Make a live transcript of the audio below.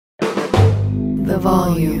the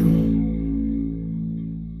volume.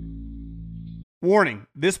 Warning,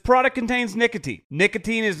 this product contains nicotine.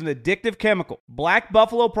 Nicotine is an addictive chemical. Black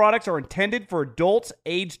Buffalo products are intended for adults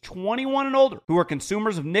aged 21 and older who are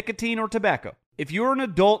consumers of nicotine or tobacco. If you're an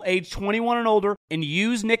adult aged 21 and older and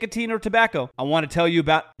use nicotine or tobacco, I want to tell you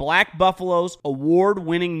about Black Buffalo's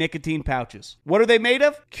award-winning nicotine pouches. What are they made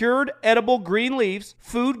of? Cured edible green leaves,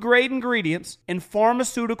 food-grade ingredients, and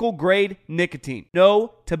pharmaceutical-grade nicotine.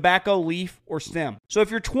 No tobacco leaf or stem. So if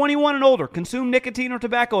you're 21 and older, consume nicotine or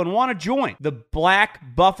tobacco, and want to join the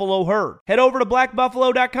Black Buffalo herd, head over to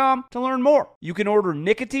blackbuffalo.com to learn more. You can order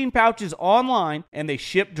nicotine pouches online, and they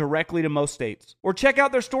ship directly to most states. Or check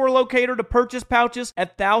out their store locator to purchase pouches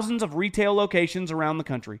at thousands of retail locations around the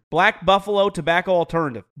country. Black Buffalo Tobacco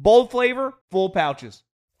Alternative. Bold flavor, full pouches.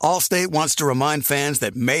 Allstate wants to remind fans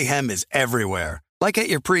that mayhem is everywhere, like at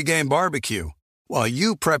your pregame barbecue. While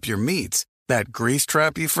you prep your meats, that grease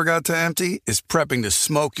trap you forgot to empty is prepping to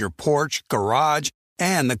smoke your porch, garage,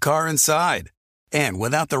 and the car inside. And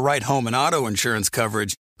without the right home and auto insurance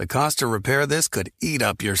coverage, the cost to repair this could eat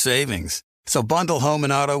up your savings. So bundle home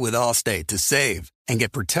and auto with Allstate to save and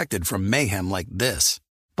get protected from mayhem like this.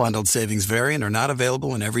 Bundled savings vary and are not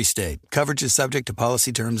available in every state. Coverage is subject to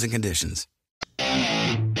policy terms and conditions.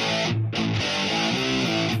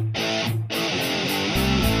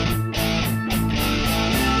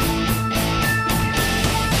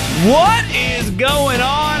 What is going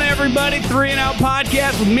on, everybody? 3 and Out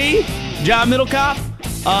Podcast with me, John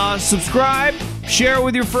Middlecoff. Subscribe, share it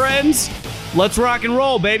with your friends. Let's rock and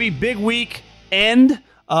roll, baby. Big week end.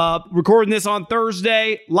 Recording this on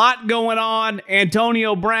Thursday. Lot going on.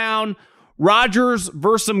 Antonio Brown, Rodgers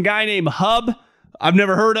versus some guy named Hub. I've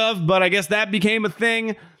never heard of, but I guess that became a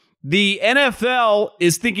thing. The NFL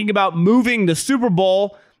is thinking about moving the Super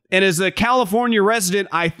Bowl. And as a California resident,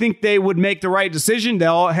 I think they would make the right decision.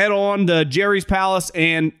 They'll head on to Jerry's Palace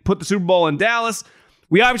and put the Super Bowl in Dallas.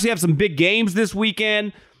 We obviously have some big games this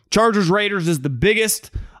weekend. Chargers Raiders is the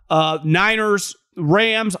biggest. Niners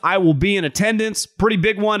Rams, I will be in attendance. Pretty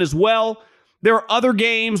big one as well. There are other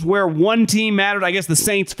games where one team mattered. I guess the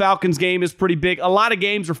Saints-Falcons game is pretty big. A lot of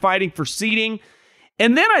games are fighting for seeding.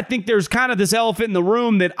 And then I think there's kind of this elephant in the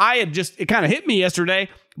room that it kind of hit me yesterday.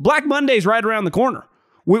 Black Monday's right around the corner.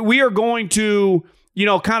 We are going to,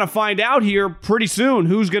 kind of find out here pretty soon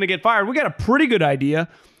who's going to get fired. We got a pretty good idea,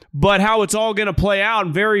 but how it's all going to play out,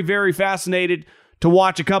 I'm very, very fascinated to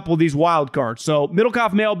watch a couple of these wild cards. So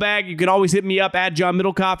Middlecoff mailbag, you can always hit me up at John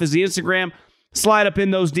Middlecoff as the Instagram. Slide up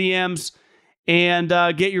in those DMs and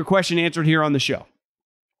get your question answered here on the show.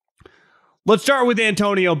 Let's start with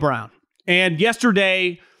Antonio Brown. And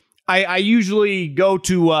yesterday, I usually go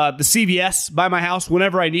to the CVS by my house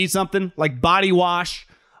whenever I need something, like body wash.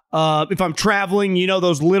 If I'm traveling,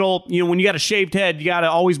 those little, when you got a shaved head, you got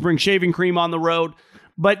to always bring shaving cream on the road.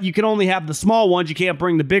 But you can only have the small ones. You can't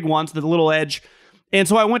bring the big ones, the little edge. And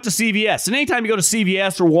so I went to CVS. And anytime you go to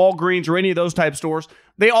CVS or Walgreens or any of those type stores,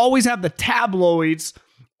 they always have the tabloids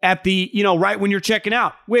at the, right when you're checking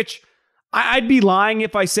out, which I'd be lying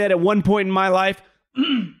if I said at one point in my life,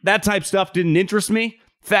 that type stuff didn't interest me,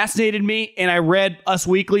 fascinated me, and I read Us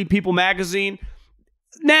Weekly, People Magazine.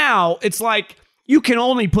 Now, it's like you can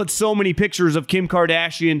only put so many pictures of Kim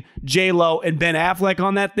Kardashian, J-Lo, and Ben Affleck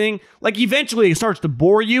on that thing. Like, eventually it starts to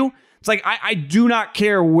bore you. It's like, I do not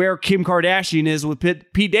care where Kim Kardashian is with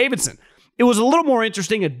Pete Davidson. It was a little more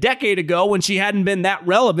interesting a decade ago when she hadn't been that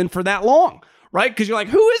relevant for that long, right? Because you're like,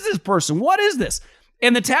 who is this person? What is this?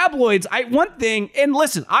 And the tabloids, one thing, and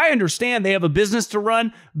listen, I understand they have a business to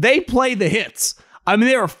run. They play the hits. I mean,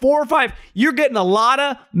 there are 4 or 5. You're getting a lot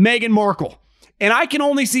of Meghan Markle. And I can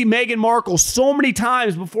only see Meghan Markle so many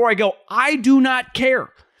times before I go, I do not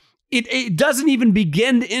care. It doesn't even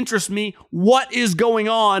begin to interest me what is going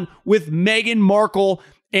on with Meghan Markle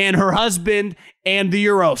and her husband and the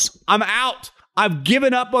Euros. I'm out. I've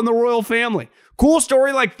given up on the royal family. Cool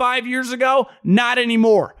story like 5 years ago, not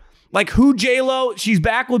anymore. Like who J-Lo, she's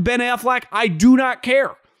back with Ben Affleck. I do not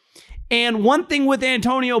care. And one thing with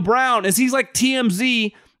Antonio Brown is he's like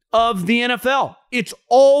TMZ of the NFL. It's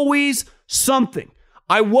always something.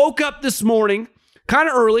 I woke up this morning kind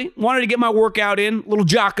of early, wanted to get my workout in, little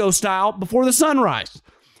Jocko style, before the sunrise.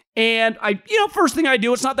 And first thing I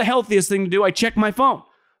do, it's not the healthiest thing to do, I check my phone.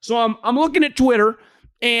 So I'm looking at Twitter,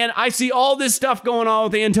 and I see all this stuff going on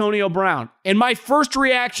with Antonio Brown. And my first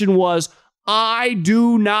reaction was, I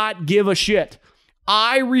do not give a shit.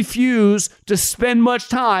 I refuse to spend much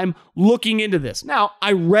time looking into this. Now,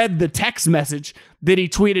 I read the text message that he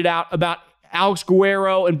tweeted out about Alex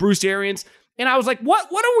Guerrero and Bruce Arians, and I was like, what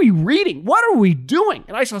are we reading? What are we doing?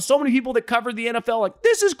 And I saw so many people that covered the NFL like,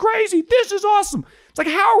 this is crazy. This is awesome. It's like,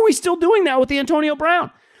 how are we still doing that with Antonio Brown?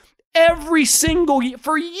 Every single year,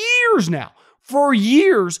 for years now,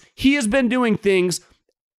 he has been doing things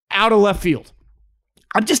out of left field.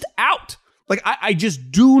 I'm just out. Like, I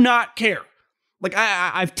just do not care. Like,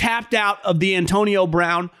 I've tapped out of the Antonio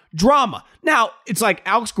Brown drama. Now, it's like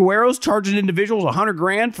Alex Guerrero's charging individuals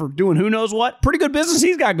 $100,000 for doing who knows what. Pretty good business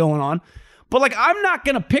he's got going on. But, like, I'm not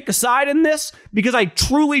going to pick a side in this because I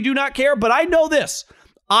truly do not care. But I know this.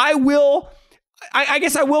 I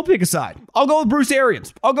guess I will pick a side. I'll go with Bruce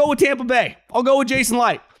Arians. I'll go with Tampa Bay. I'll go with Jason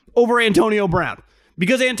Light over Antonio Brown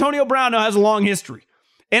because Antonio Brown now has a long history.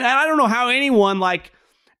 And I don't know how anyone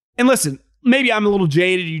and listen, maybe I'm a little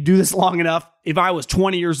jaded. You do this long enough. If I was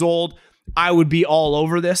 20 years old, I would be all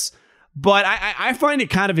over this. But I find it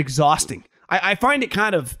kind of exhausting. I find it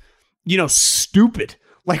kind of, stupid.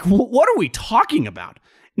 Like, what are we talking about?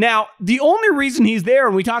 Now, the only reason he's there,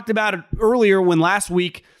 and we talked about it earlier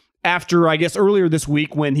earlier this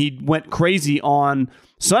week when he went crazy on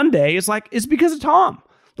Sunday, it's because of Tom.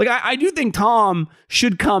 Like, I do think Tom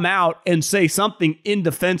should come out and say something in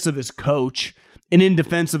defense of his coach and in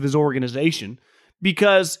defense of his organization,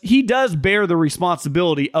 because he does bear the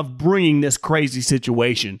responsibility of bringing this crazy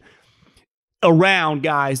situation around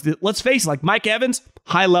guys that, let's face it, like Mike Evans,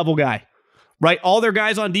 high-level guy, right? All their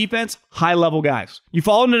guys on defense, high-level guys. You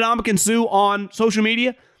follow Ndamukong Suh on social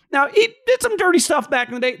media? Now, he did some dirty stuff back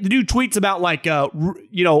in the day. The dude tweets about,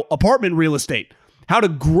 apartment real estate, how to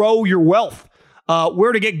grow your wealth,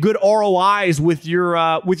 where to get good ROIs with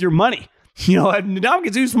your money.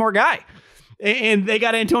 Ndamukong Suh's a smart guy. And they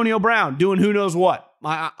got Antonio Brown doing who knows what.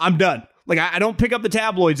 I'm done. Like, I don't pick up the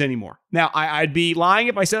tabloids anymore. Now, I'd be lying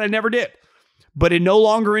if I said I never did. But it no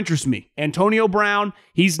longer interests me. Antonio Brown,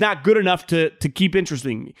 he's not good enough to keep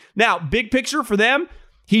interesting me. Now, big picture for them,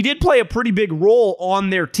 he did play a pretty big role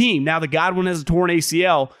on their team. Now, the Godwin has a torn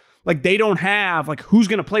ACL. Like, they don't have, who's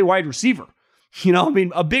going to play wide receiver?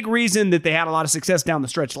 A big reason that they had a lot of success down the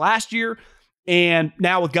stretch last year. And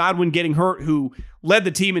now with Godwin getting hurt, who led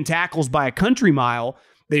the team in tackles by a country mile,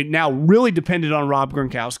 they now really depended on Rob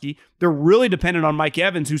Gronkowski. They're really dependent on Mike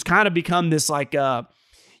Evans, who's kind of become this a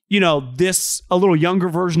little younger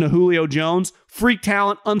version of Julio Jones. Freak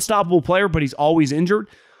talent, unstoppable player, but he's always injured.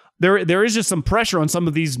 There is just some pressure on some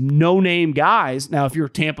of these no-name guys. Now, if you're a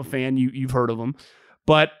Tampa fan, you've heard of them.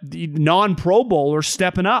 But the non-Pro Bowlers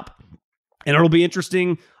stepping up. And it'll be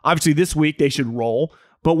interesting. Obviously, this week they should roll.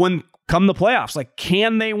 But when come the playoffs,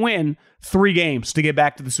 can they win 3 games to get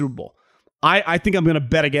back to the Super Bowl? I think I'm going to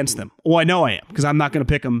bet against them. Well, I know I am, because I'm not going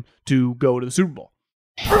to pick them to go to the Super Bowl.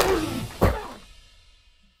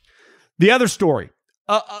 The other story,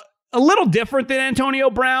 a little different than Antonio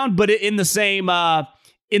Brown, but in the same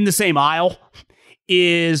aisle,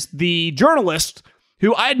 is the journalist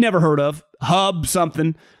who I'd never heard of, Hub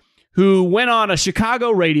something, who went on a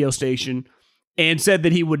Chicago radio station and said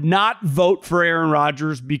that he would not vote for Aaron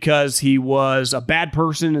Rodgers because he was a bad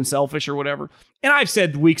person and selfish or whatever. And I've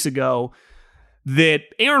said weeks ago that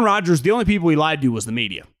Aaron Rodgers, the only people he lied to was the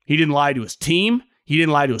media. He didn't lie to his team, he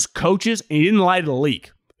didn't lie to his coaches, and he didn't lie to the league.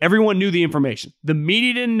 Everyone knew the information. The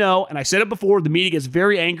media didn't know, and I said it before, the media gets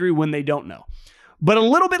very angry when they don't know. But a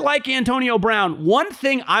little bit like Antonio Brown, one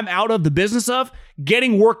thing I'm out of the business of,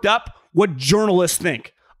 getting worked up what journalists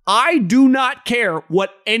think. I do not care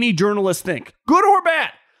what any journalists think, good or bad.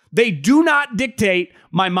 They do not dictate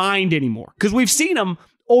my mind anymore, because we've seen them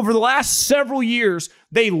over the last several years.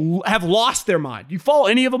 They have lost their mind. You follow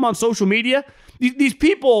any of them on social media? These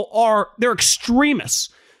people they're extremists.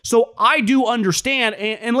 So I do understand.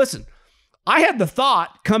 And listen, I had the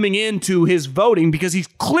thought coming into his voting, because he's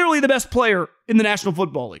clearly the best player in the National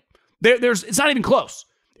Football League. It's not even close.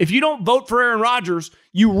 If you don't vote for Aaron Rodgers,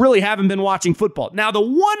 you really haven't been watching football. Now, the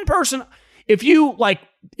one person, if you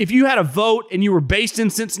had a vote and you were based in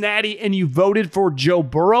Cincinnati and you voted for Joe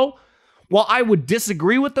Burrow, while I would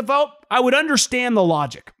disagree with the vote, I would understand the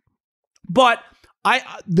logic. But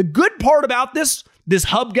the good part about this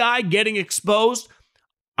Hub guy getting exposed,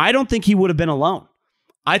 I don't think he would have been alone.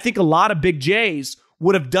 I think a lot of Big J's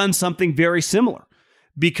would have done something very similar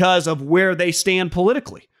because of where they stand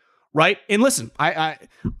politically. Right? And listen,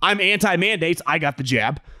 I'm anti-mandates. I got the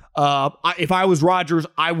jab. If I was Rodgers,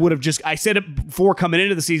 I would have I said it before coming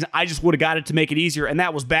into the season, I just would have got it to make it easier. And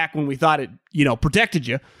that was back when we thought it, protected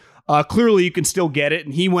you. Clearly you can still get it.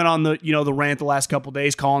 And he went on the rant the last couple of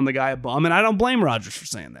days, calling the guy a bum. And I don't blame Rodgers for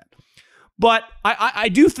saying that. But I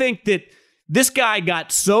do think that this guy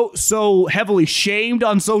got so heavily shamed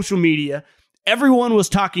on social media. Everyone was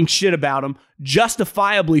talking shit about him,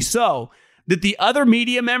 justifiably so, that the other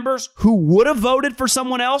media members who would have voted for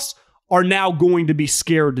someone else are now going to be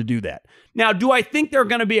scared to do that. Now, do I think there are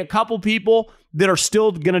going to be a couple people that are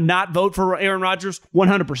still going to not vote for Aaron Rodgers?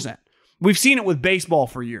 100%. We've seen it with baseball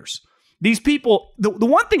for years. These people, the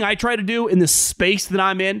one thing I try to do in this space that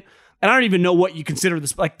I'm in, and I don't even know what you consider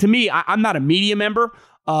this, like to me, I'm not a media member.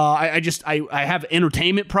 I have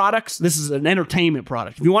entertainment products. This is an entertainment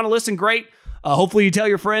product. If you want to listen, great. Hopefully you tell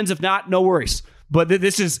your friends. If not, no worries. But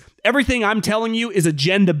this is, everything I'm telling you is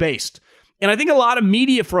agenda-based. And I think a lot of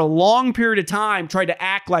media for a long period of time tried to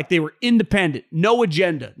act like they were independent, no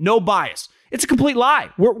agenda, no bias. It's a complete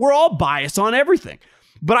lie. We're all biased on everything.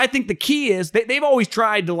 But I think the key is they've always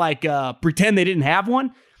tried to pretend they didn't have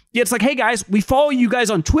one. Yeah, it's like, hey guys, we follow you guys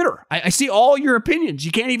on Twitter. I see all your opinions.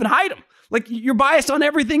 You can't even hide them. Like, you're biased on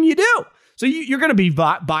everything you do. So you're going to be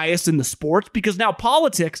biased in the sports because now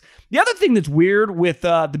politics. The other thing that's weird with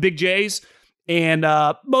the Big J's, and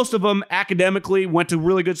most of them academically went to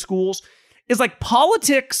really good schools, is like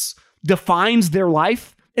politics defines their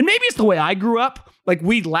life. And maybe it's the way I grew up. Like,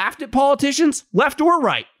 we laughed at politicians, left or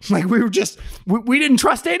right. Like, we didn't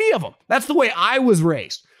trust any of them. That's the way I was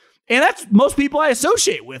raised. And that's most people I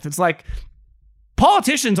associate with. It's like,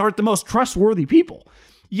 politicians aren't the most trustworthy people.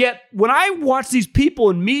 Yet, when I watch these people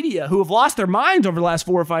in media who have lost their minds over the last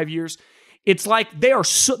 4 or 5 years, it's like they're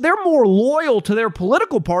more loyal to their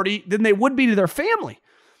political party than they would be to their family.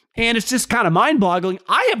 And it's just kind of mind-boggling.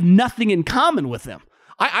 I have nothing in common with them.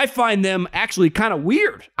 I find them actually kind of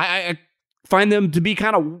weird. I find them to be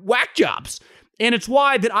kind of whack jobs. And it's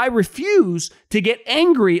why that I refuse to get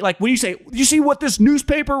angry. Like when you say, you see what this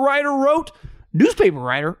newspaper writer wrote? Newspaper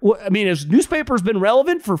writer? Well, I mean, has newspapers been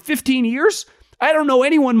relevant for 15 years? I don't know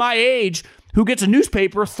anyone my age who gets a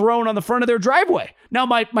newspaper thrown on the front of their driveway. Now,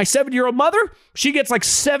 my 7-year-old mother, she gets like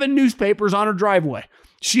 7 newspapers on her driveway.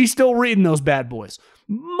 She's still reading those bad boys.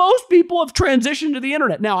 Most people have transitioned to the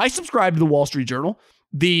internet. Now, I subscribe to the Wall Street Journal,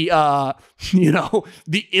 the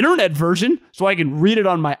internet version, so I can read it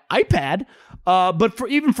on my iPad. But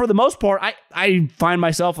for the most part, I find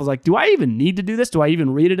myself, I was like, do I even need to do this? Do I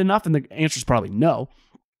even read it enough? And the answer is probably no.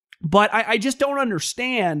 But I just don't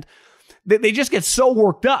understand that they just get so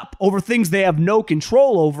worked up over things they have no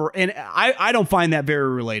control over. And I don't find that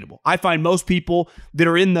very relatable. I find most people that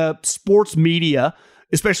are in the sports media,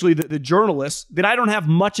 especially the journalists, that I don't have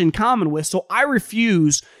much in common with. So I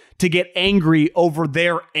refuse to get angry over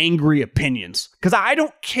their angry opinions because I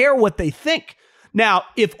don't care what they think. Now,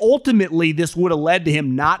 if ultimately this would have led to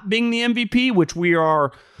him not being the MVP, which we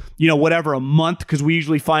are, a month, because we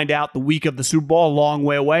usually find out the week of the Super Bowl, a long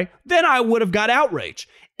way away, then I would have got outraged.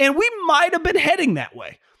 And we might have been heading that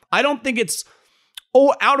way. I don't think it's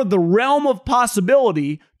out of the realm of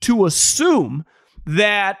possibility to assume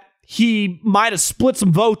that he might have split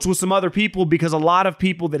some votes with some other people because a lot of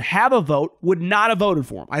people that have a vote would not have voted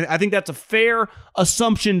for him. I think that's a fair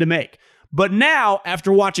assumption to make. But now,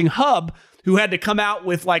 after watching Hub, who had to come out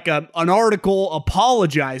with like an article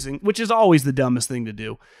apologizing, which is always the dumbest thing to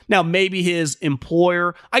do. Now, maybe his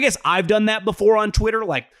employer, I guess I've done that before on Twitter,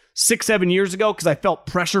 like 6-7 years ago, because I felt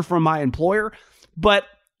pressure from my employer. But,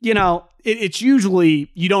 it's usually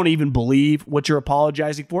you don't even believe what you're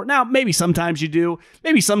apologizing for. Now, maybe sometimes you do.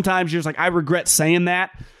 Maybe sometimes you're just like, I regret saying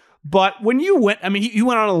that. But when you went, you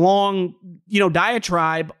went on a long,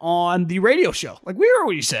 diatribe on the radio show. Like, we heard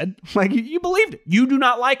what you said. Like, you believed it. You do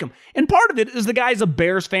not like him. And part of it is the guy's a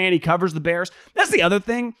Bears fan. He covers the Bears. That's the other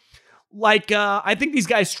thing. Like, I think these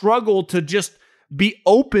guys struggle to just be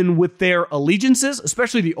open with their allegiances,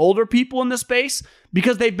 especially the older people in this space,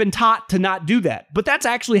 because they've been taught to not do that. But that's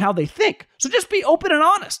actually how they think. So just be open and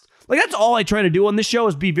honest. Like, that's all I try to do on this show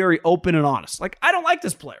is be very open and honest. Like, I don't like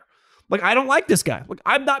this player. Like, I don't like this guy. Like,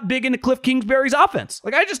 I'm not big into Cliff Kingsbury's offense.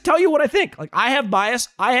 Like, I just tell you what I think. Like, I have bias.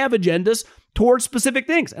 I have agendas towards specific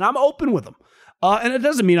things, and I'm open with them. And it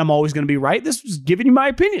doesn't mean I'm always going to be right. This is giving you my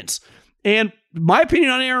opinions. And my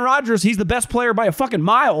opinion on Aaron Rodgers, he's the best player by a fucking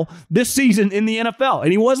mile this season in the NFL,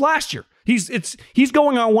 and he was last year. He's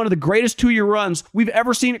going on one of the greatest 2-year runs we've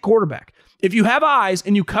ever seen at quarterback. If you have eyes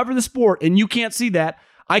and you cover the sport and you can't see that,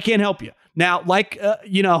 I can't help you. Now,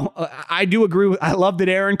 I do agree with, I love that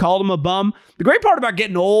Aaron called him a bum. The great part about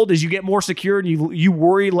getting old is you get more secure and you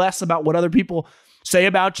worry less about what other people say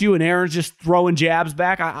about you, and Aaron's just throwing jabs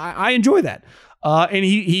back. I enjoy that. And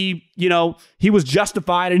he was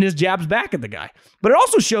justified in his jabs back at the guy. But it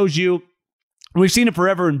also shows you, and we've seen it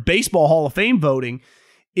forever in baseball Hall of Fame voting,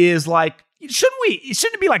 is like, shouldn't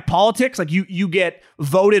it be like politics? Like you get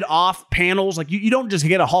voted off panels. Like you don't just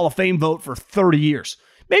get a Hall of Fame vote for 30 years.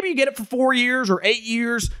 Maybe you get it for 4 years or 8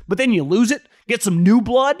 years, but then you lose it, get some new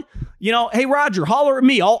blood. Hey, Roger, holler at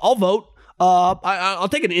me. I'll vote. I'll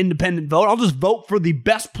take an independent vote. I'll just vote for the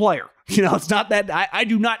best player. It's not that I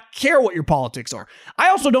do not care what your politics are. I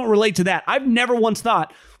also don't relate to that. I've never once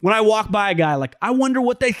thought, when I walk by a guy, like, I wonder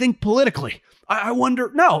what they think politically. I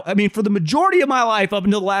wonder. No, I mean, for the majority of my life up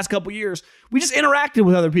until the last couple of years, we just interacted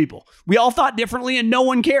with other people. We all thought differently and no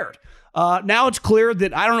one cared. Now it's clear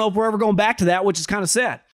that I don't know if we're ever going back to that, which is kind of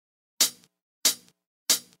sad.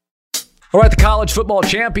 All right, the College Football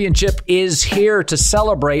Championship is here to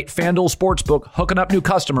celebrate. FanDuel Sportsbook hooking up new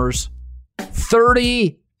customers.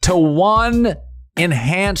 30-1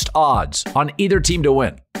 enhanced odds on either team to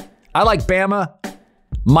win. I like Bama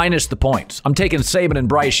minus the points. I'm taking Saban and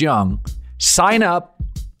Bryce Young. Sign up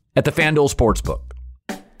at the FanDuel Sportsbook.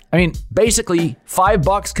 I mean, basically,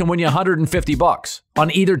 $5 can win you $150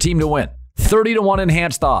 on either team to win. 30-1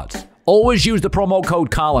 enhanced odds. Always use the promo code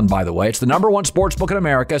Colin, by the way. It's the #1 sportsbook in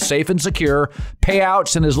America, safe and secure,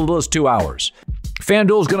 payouts in as little as 2 hours.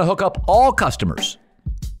 FanDuel is going to hook up all customers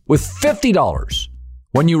with $50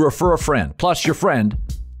 when you refer a friend. Plus, your friend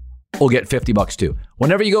will get $50 too.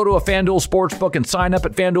 Whenever you go to a FanDuel Sportsbook and sign up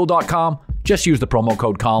at FanDuel.com, just use the promo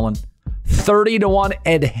code Colin. 30-1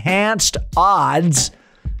 enhanced odds,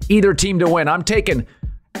 either team to win. I'm taking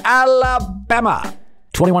Alabama.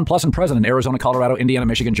 21 plus and present in Arizona, Colorado, Indiana,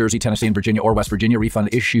 Michigan, Jersey, Tennessee, and Virginia or West Virginia.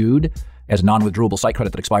 Refund issued as non-withdrawable site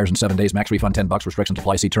credit that expires in 7 days. Max refund $10. Restrictions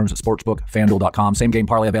apply. See terms at sportsbook.fanduel.com. Same game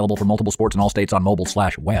parlay available for multiple sports in all states on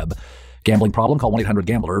mobile/web. Gambling problem? Call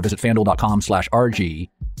 1-800-GAMBLER or visit fanduel.com/RG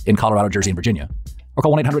in Colorado, Jersey, and Virginia. Or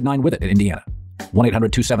call 1-800-9-WITH-IT in Indiana.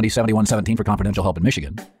 1-800-270-7117 for confidential help in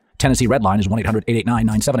Michigan. Tennessee Red Line is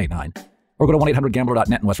 1-800-889-9789. Or go to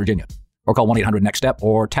 1-800-GAMBLER.net in West Virginia. Or call 1-800-NEXT-STEP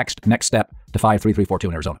or text NEXT-STEP to 53342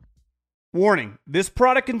 in Arizona. Warning, this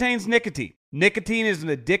product contains nicotine. Nicotine is an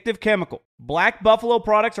addictive chemical. Black Buffalo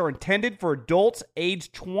products are intended for adults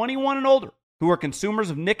aged 21 and older who are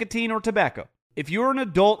consumers of nicotine or tobacco. If you're an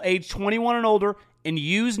adult aged 21 and older and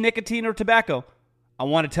use nicotine or tobacco, I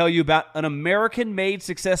want to tell you about an American-made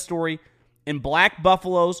success story in Black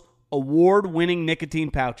Buffalo's award-winning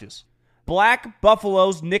nicotine pouches. Black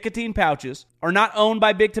Buffalo's nicotine pouches are not owned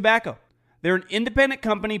by Big Tobacco. They're an independent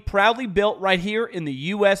company proudly built right here in the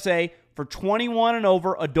USA for 21 and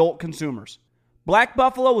over adult consumers. Black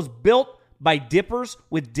Buffalo was built by dippers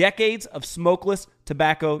with decades of smokeless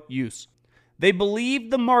tobacco use. They believed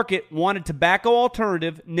the market wanted tobacco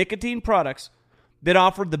alternative nicotine products that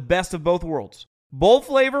offered the best of both worlds. Bold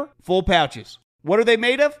flavor, full pouches. What are they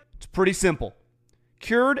made of? It's pretty simple.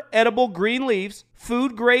 Cured edible green leaves,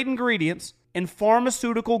 food-grade ingredients, and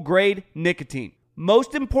pharmaceutical-grade nicotine.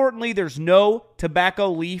 Most importantly, there's no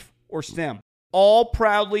tobacco leaf or stem. All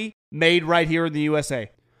proudly made right here in the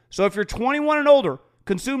USA. So if you're 21 and older,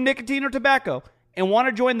 consume nicotine or tobacco, and want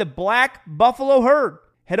to join the Black Buffalo herd,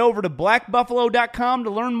 head over to blackbuffalo.com to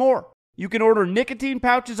learn more. You can order nicotine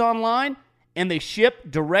pouches online, and they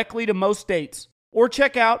ship directly to most states. Or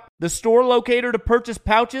check out the store locator to purchase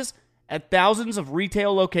pouches at thousands of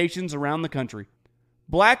retail locations around the country.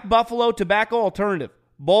 Black Buffalo Tobacco Alternative.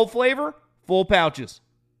 Bold flavor, full pouches.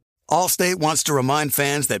 Allstate wants to remind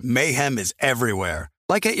fans that mayhem is everywhere,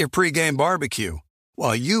 like at your pregame barbecue.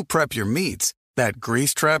 While you prep your meats, that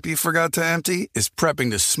grease trap you forgot to empty is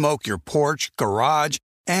prepping to smoke your porch, garage,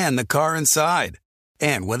 and the car inside.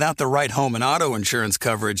 And without the right home and auto insurance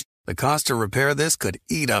coverage, the cost to repair this could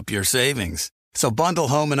eat up your savings. So bundle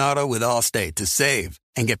home and auto with Allstate to save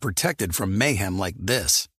and get protected from mayhem like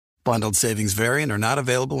this. Bundled savings vary and are not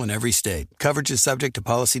available in every state. Coverage is subject to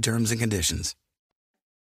policy terms and conditions.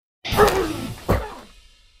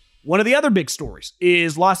 One of the other big stories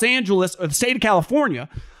is Los Angeles, or the state of California.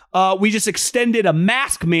 We just extended a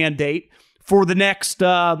mask mandate for the next,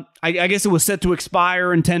 I guess it was set to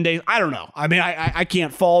expire in 10 days. I don't know. I mean, I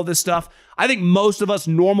can't follow this stuff. I think most of us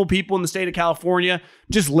normal people in the state of California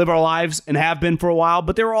just live our lives and have been for a while.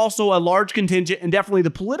 But there are also a large contingent, and definitely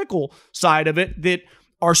the political side of it, that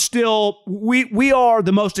are still, we are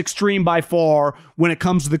the most extreme by far when it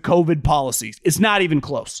comes to the COVID policies. It's not even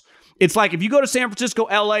close. It's like if you go to San Francisco,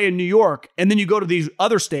 LA, and New York, and then you go to these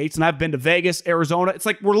other states, and I've been to Vegas, Arizona, it's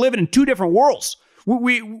like we're living in two different worlds.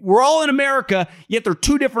 We're all in America, yet they're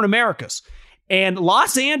two different Americas. And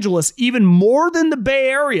Los Angeles, even more than the Bay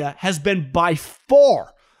Area, has been by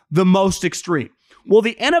far the most extreme. Well,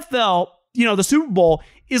 the NFL, the Super Bowl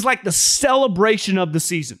is like the celebration of the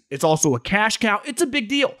season. It's also a cash cow. It's a big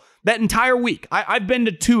deal. That entire week. I've been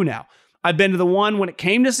to two now. I've been to the one when it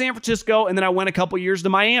came to San Francisco, and then I went a couple years to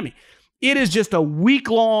Miami. It is just a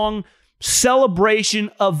week-long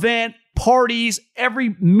celebration, event, parties,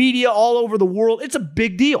 every media all over the world. It's a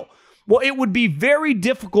big deal. Well, it would be very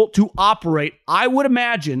difficult to operate, I would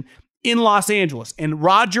imagine, in Los Angeles. And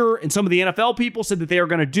Roger and some of the NFL people said that they are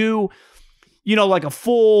going to do, like a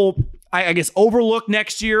full, I guess, overlook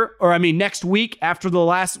next week after the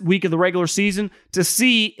last week of the regular season to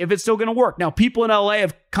see if it's still going to work. Now, people in LA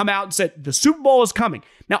have come out and said the Super Bowl is coming.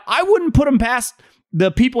 Now, I wouldn't put them past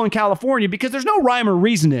the people in California because there's no rhyme or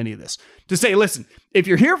reason to any of this. To say, listen, if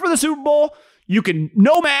you're here for the Super Bowl, you can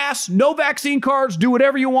no mask, no vaccine cards, do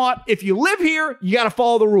whatever you want. If you live here, you got to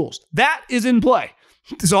follow the rules. That is in play.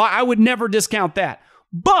 So I would never discount that.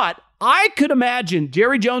 But I could imagine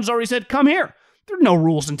Jerry Jones already said, come here. There are no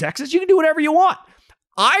rules in Texas. You can do whatever you want.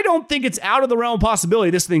 I don't think it's out of the realm of possibility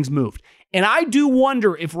this thing's moved. And I do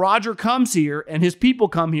wonder if Roger comes here and his people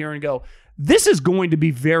come here and go, this is going to be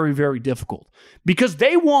very, very difficult. Because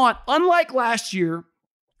they want, unlike last year,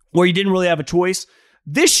 where you didn't really have a choice,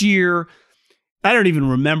 this year, I don't even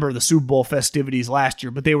remember the Super Bowl festivities last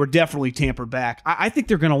year, but they were definitely tampered back. I think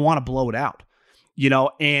they're going to want to blow it out.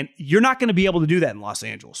 And you're not going to be able to do that in Los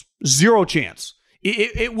Angeles. Zero chance.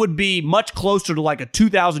 It would be much closer to like a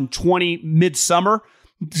 2020 midsummer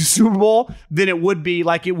Super Bowl than it would be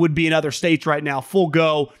like it would be in other states right now. Full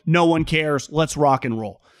go, no one cares, let's rock and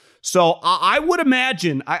roll. So I would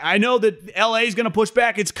imagine, I know that LA is going to push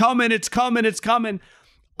back. It's coming.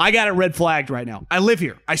 I got it red flagged right now. I live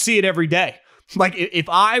here. I see it every day. Like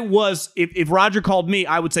if Roger called me,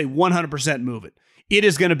 I would say 100% move it. It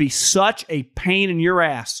is going to be such a pain in your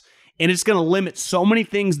ass. And it's going to limit so many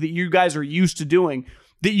things that you guys are used to doing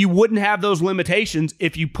that you wouldn't have those limitations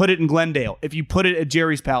if you put it in Glendale, if you put it at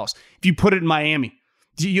Jerry's Palace, if you put it in Miami.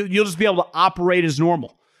 You'll just be able to operate as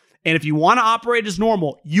normal. And if you want to operate as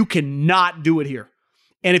normal, you cannot do it here.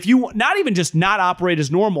 And if you not even just not operate as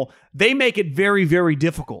normal, they make it very, very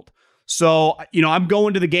difficult. So, I'm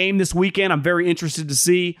going to the game this weekend. I'm very interested to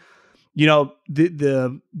see,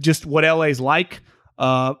 the just what LA's like.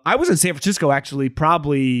 I was in San Francisco actually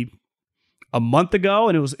probably a month ago,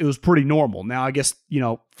 and it was pretty normal. Now, I guess,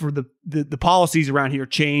 for the policies around here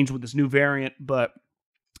change with this new variant, but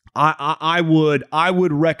I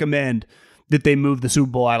would recommend that they move the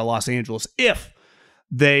Super Bowl out of Los Angeles if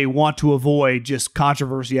they want to avoid just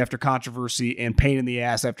controversy after controversy and pain in the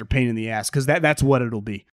ass after pain in the ass, because that's what it'll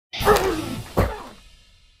be.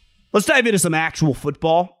 Let's dive into some actual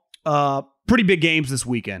football. Pretty big games this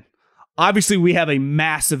weekend. Obviously, we have a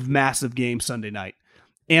massive, massive game Sunday night.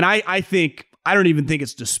 And I don't even think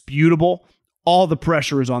it's disputable. All the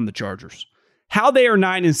pressure is on the Chargers. How they are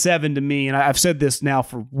 9-7 to me, and I've said this now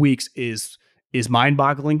for weeks, is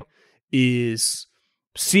mind-boggling,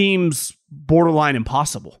 seems borderline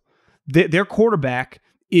impossible. Their quarterback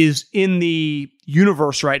is in the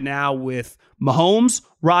universe right now with Mahomes,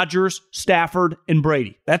 Rodgers, Stafford, and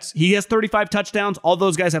Brady. He has 35 touchdowns. All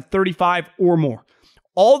those guys have 35 or more.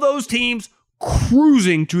 All those teams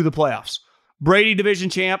cruising to the playoffs. Brady, division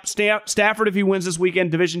champ. Stafford, if he wins this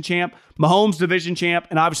weekend, division champ. Mahomes, division champ.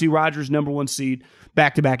 And obviously Rodgers, number one seed,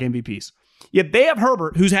 back-to-back MVPs. Yet they have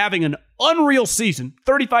Herbert, who's having an unreal season,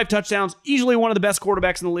 35 touchdowns, easily one of the best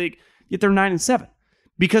quarterbacks in the league, yet they're 9-7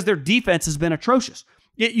 because their defense has been atrocious.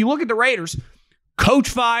 Yet you look at the Raiders, coach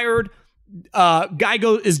fired, guy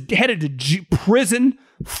is headed to prison,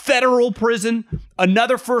 federal prison,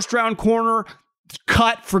 another first-round corner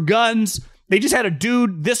cut for guns. They just had a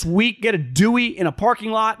dude this week get a Dewey in a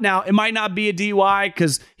parking lot. Now, it might not be a DUI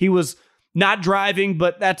because he was not driving,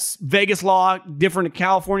 but that's Vegas law, different than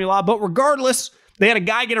California law. But regardless, they had a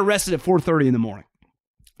guy get arrested at 4:30 in the morning.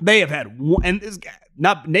 They have had one, and this guy,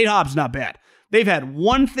 Nate Hobbs, not bad. They've had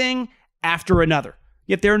one thing after another,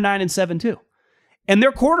 yet they're 9-7 too. And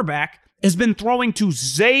their quarterback has been throwing to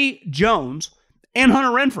Zay Jones and Hunter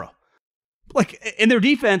Renfrow. And their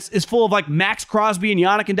defense is full of Max Crosby and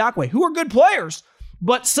Yannick Ngakoue, who are good players,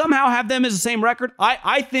 but somehow have them as the same record.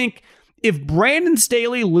 I think if Brandon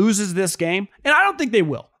Staley loses this game, and I don't think they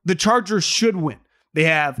will, the Chargers should win. They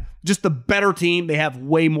have just the better team. They have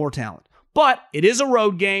way more talent. But it is a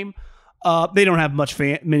road game. They don't have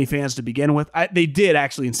many fans to begin with. They did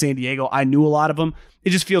actually in San Diego. I knew a lot of them. It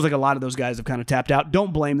just feels like a lot of those guys have kind of tapped out.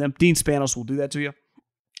 Don't blame them. Dean Spanos will do that to you.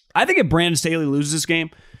 I think if Brandon Staley loses this game,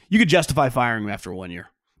 you could justify firing him after 1 year.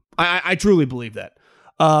 I truly believe that.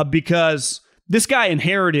 Because this guy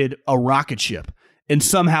inherited a rocket ship and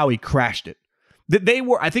somehow he crashed it. What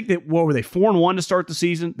were they, 4-1 to start the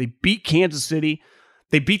season? They beat Kansas City.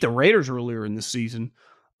 They beat the Raiders earlier in this season.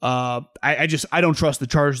 I don't trust the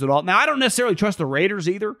Chargers at all. Now, I don't necessarily trust the Raiders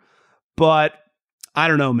either, but I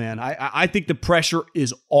don't know, man. I think the pressure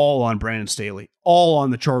is all on Brandon Staley, all on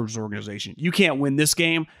the Chargers organization. You can't win this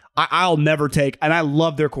game. I'll never take, and I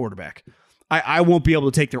love their quarterback. I won't be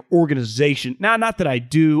able to take their organization. Now, not that I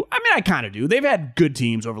do. I mean, I kind of do. They've had good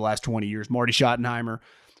teams over the last 20 years. Marty Schottenheimer,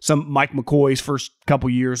 some Mike McCoy's first couple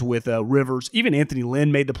years with Rivers. Even Anthony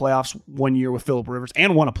Lynn made the playoffs one year with Phillip Rivers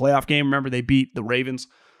and won a playoff game. Remember, they beat the Ravens.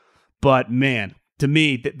 But, man, to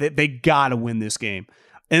me, they got to win this game.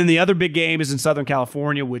 And then the other big game is in Southern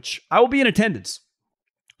California, which I will be in attendance.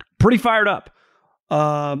 Pretty fired up.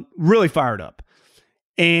 Really fired up.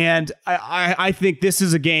 And I think this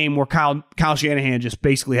is a game where Kyle Shanahan just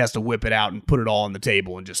basically has to whip it out and put it all on the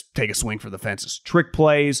table and just take a swing for the fences. Trick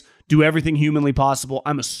plays, do everything humanly possible.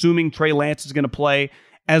 I'm assuming Trey Lance is going to play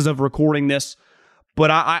as of recording this,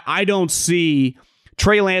 but I don't see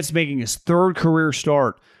Trey Lance making his third career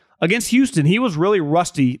start against Houston. He was really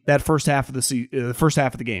rusty that first half of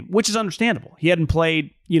the game, which is understandable. He hadn't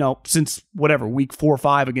played, since week 4 or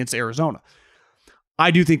 5 against Arizona. I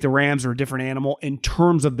do think the Rams are a different animal in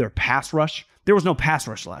terms of their pass rush. There was no pass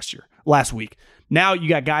rush last week. Now you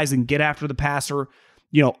got guys that can get after the passer,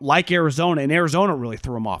 like Arizona, and Arizona really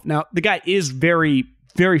threw him off. Now, the guy is very,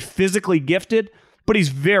 very physically gifted, but he's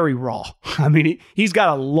very raw. I mean, he's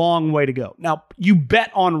got a long way to go. Now, you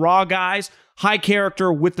bet on raw guys, high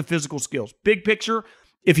character with the physical skills. Big picture,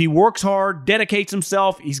 if he works hard, dedicates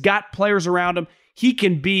himself, he's got players around him, he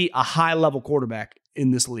can be a high-level quarterback in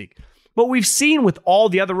this league. But we've seen with all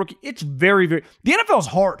the other rookies, it's very, very... The NFL is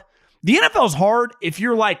hard. The NFL is hard if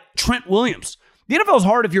you're like Trent Williams. The NFL is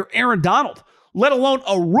hard if you're Aaron Donald, let alone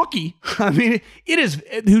a rookie. I mean, it is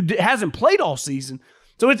who hasn't played all season.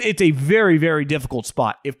 So it's a very, very difficult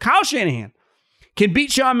spot. If Kyle Shanahan can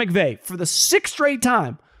beat Sean McVay for the 6th straight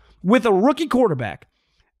time with a rookie quarterback,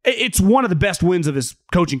 it's one of the best wins of his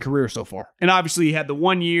coaching career so far. And obviously he had the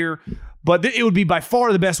 1 year, but it would be by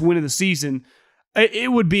far the best win of the season.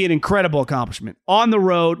 It would be an incredible accomplishment on the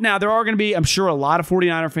road. Now, there are going to be, I'm sure, a lot of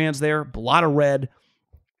 49er fans there, a lot of red,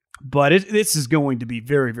 but this is going to be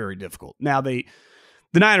very, very difficult. Now, the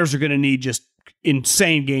Niners are going to need just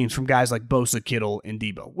insane games from guys like Bosa, Kittle, and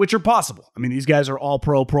Debo, which are possible. I mean, these guys are all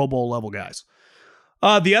Pro Bowl level guys.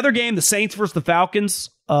 The other game, the Saints versus the Falcons,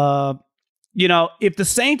 if the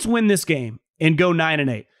Saints win this game and go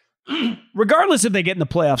 9-8, regardless if they get in the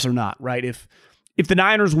playoffs or not, right? If the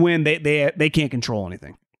Niners win, they can't control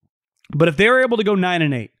anything. But if they're able to go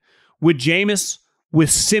 9-8 with Jameis,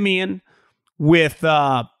 with Simeon, with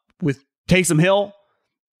Taysom Hill,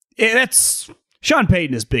 that's Sean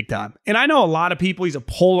Payton is big time. And I know a lot of people, he's a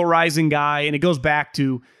polarizing guy, and it goes back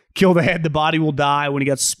to kill the head, the body will die when he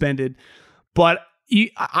got suspended. But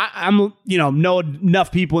I'm know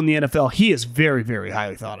enough people in the NFL. He is very, very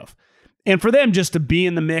highly thought of. And for them just to be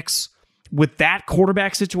in the mix with that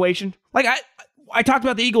quarterback situation, like I talked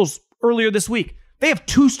about the Eagles earlier this week. They have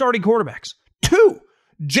 2 starting quarterbacks. 2.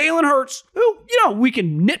 Jalen Hurts, who, we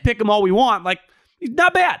can nitpick him all we want. Like, he's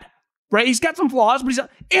not bad, right? He's got some flaws, but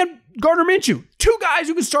and Gardner Minshew. 2 guys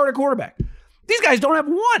who can start a quarterback. These guys don't have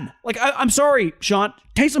one. Like, I'm sorry, Sean.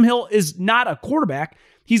 Taysom Hill is not a quarterback.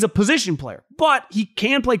 He's a position player, but he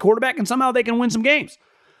can play quarterback, and somehow they can win some games.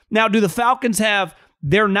 Now, do the Falcons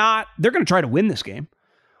they're going to try to win this game.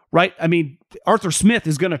 Right? I mean, Arthur Smith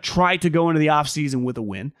is going to try to go into the offseason with a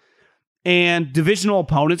win. And divisional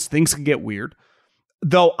opponents, things can get weird.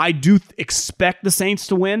 Though I do expect the Saints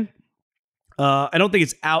to win. I don't think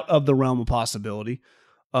it's out of the realm of possibility.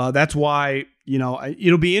 That's why,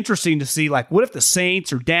 it'll be interesting to see, like, what if the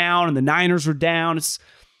Saints are down and the Niners are down?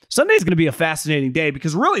 Sunday's going to be a fascinating day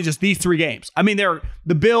because really just these 3 games. I mean, they're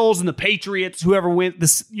the Bills and the Patriots, whoever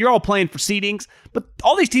wins. You're all playing for seedings, but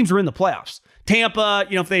all these teams are in the playoffs. Tampa,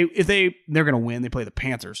 if they're going to win, they play the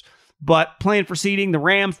Panthers. But playing for seeding, the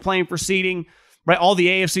Rams playing for seeding, right? All the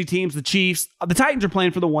AFC teams, the Chiefs, the Titans are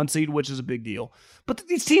playing for the 1 seed, which is a big deal. But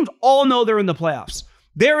these teams all know they're in the playoffs.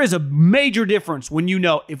 There is a major difference when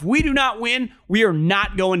if we do not win, we are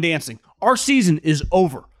not going dancing. Our season is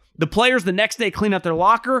over. The players the next day clean out their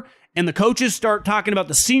locker, and the coaches start talking about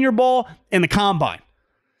the Senior Bowl and the Combine.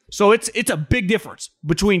 So it's a big difference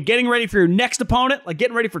between getting ready for your next opponent, like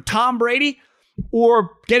getting ready for Tom Brady,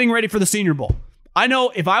 or getting ready for the Senior Bowl. I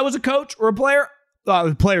know if I was a coach or a player,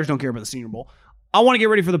 the players don't care about the Senior Bowl. I want to get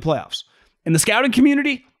ready for the playoffs. In the scouting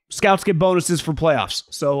community, scouts get bonuses for playoffs.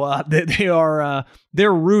 So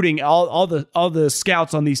they're rooting. All the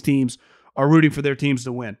scouts on these teams are rooting for their teams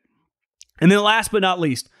to win. And then last but not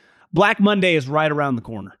least, Black Monday is right around the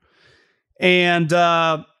corner. And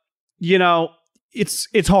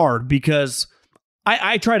it's hard because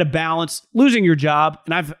I try to balance losing your job,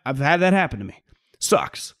 and I've had that happen to me.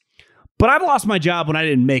 Sucks. But I've lost my job when I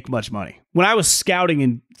didn't make much money. When I was scouting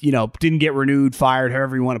and, didn't get renewed, fired,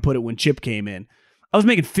 however you want to put it, when Chip came in, I was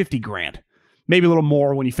making $50,000. Maybe a little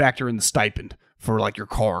more when you factor in the stipend for like your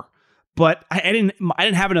car. But I didn't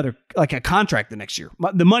have another, like a contract the next year.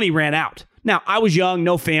 The money ran out. Now, I was young,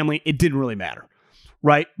 no family. It didn't really matter.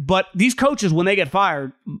 right? But these coaches, when they get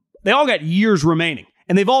fired, they all got years remaining.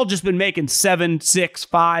 And they've all just been making 7, 6,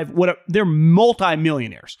 5, whatever. They're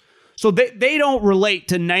multimillionaires. So they don't relate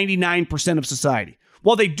to 99% of society.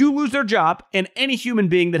 While they do lose their job, and any human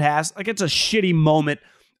being that has, like, it's a shitty moment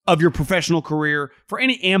of your professional career, for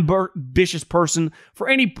any ambitious person, for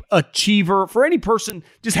any achiever, for any person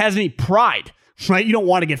just has any pride, right? You don't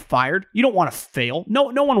want to get fired. You don't want to fail.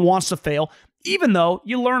 No one wants to fail, even though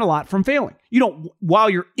you learn a lot from failing. While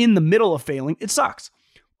you're in the middle of failing, it sucks.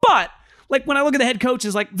 But like when I look at the head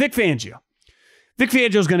coaches like Vic Fangio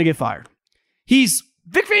is going to get fired.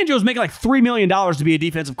 Vic Fangio is making like $3 million to be a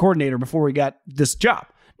defensive coordinator before he got this job.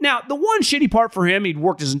 Now, the one shitty part for him, he'd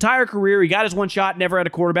worked his entire career. He got his one shot, never had a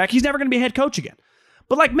quarterback. He's never going to be a head coach again.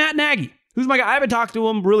 But like Matt Nagy, who's my guy, I haven't talked to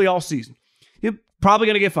him really all season. He's probably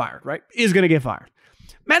going to get fired, right? Is going to get fired.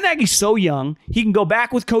 Matt Nagy's so young, he can go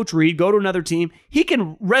back with Coach Reed, go to another team. He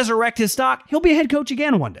can resurrect his stock. He'll be a head coach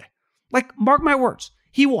again one day. Like, mark my words.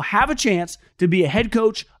 He will have a chance to be a head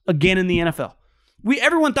coach again in the NFL.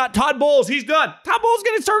 Everyone thought Todd Bowles, he's done. Todd Bowles is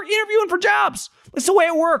going to start interviewing for jobs. That's the way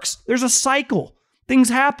it works. There's a cycle. Things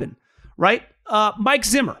happen, right? Mike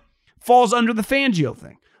Zimmer falls under the Fangio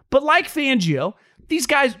thing. But like Fangio, these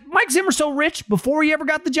guys, Mike Zimmer's so rich before he ever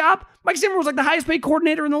got the job. Mike Zimmer was like the highest paid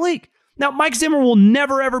coordinator in the league. Now, Mike Zimmer will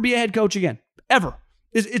never, ever be a head coach again. Ever.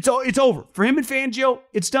 It's over. For him and Fangio,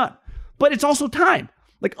 it's done. But it's also time.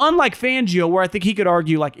 Like, unlike Fangio, where I think he could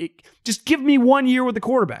argue, like, just give me 1 year with the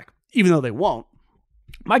quarterback, even though they won't.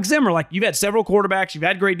 Mike Zimmer, like, you've had several quarterbacks, you've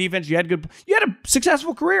had great defense, you had a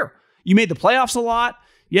successful career. You made the playoffs a lot,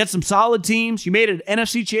 you had some solid teams, you made an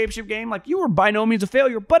NFC championship game. Like, you were by no means a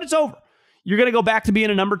failure, but it's over. You're going to go back to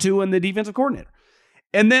being a number 2 and the defensive coordinator.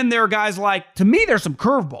 And then there are guys like, to me, there's some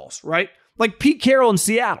curveballs, right? Like Pete Carroll in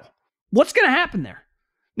Seattle. What's going to happen there?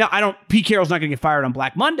 Now, Pete Carroll's not going to get fired on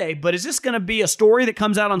Black Monday, but is this going to be a story that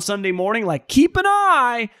comes out on Sunday morning? Like, keep an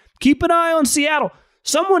eye on Seattle.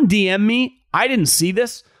 Someone DM'd me, I didn't see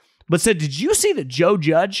this, but said, did you see that Joe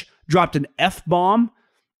Judge dropped an F-bomb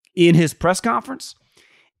in his press conference?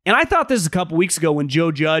 And I thought this a couple weeks ago when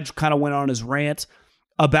Joe Judge kind of went on his rant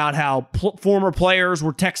about how former players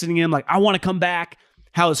were texting him, like, I want to come back,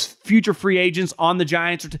 how his future free agents on the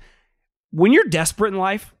Giants are. When you're desperate in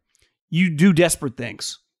life, you do desperate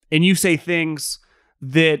things. And you say things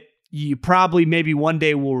that you probably maybe one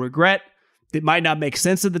day will regret, that might not make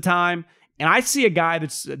sense at the time. And I see a guy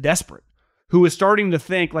that's desperate, who is starting to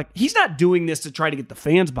think, like, he's not doing this to try to get the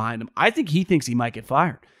fans behind him. I think he thinks he might get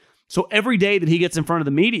fired. So every day that he gets in front of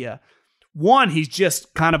the media, one, he's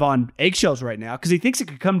just kind of on eggshells right now because he thinks it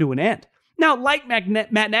could come to an end. Now, like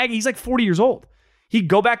Matt Nagy, he's like 40 years old. He'd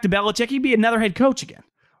go back to Belichick, he'd be another head coach again,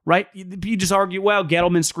 right? You just argue, well,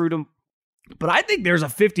 Gettleman screwed him. But I think there's a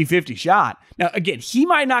 50-50 shot. Now, again, he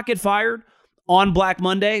might not get fired on Black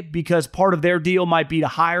Monday because part of their deal might be to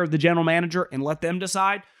hire the general manager and let them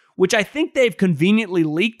decide, which I think they've conveniently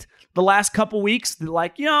leaked the last couple weeks. That,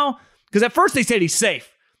 like, because at first they said he's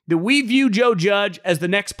safe, that we view Joe Judge as the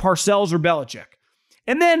next Parcells or Belichick.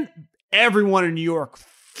 And then everyone in New York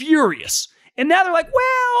furious. And now they're like,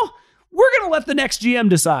 well, we're going to let the next GM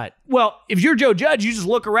decide. Well, if you're Joe Judge, you just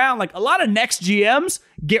look around. Like, a lot of next GMs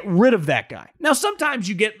get rid of that guy. Now, sometimes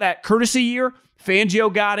you get that courtesy year.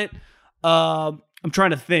 Fangio got it. I'm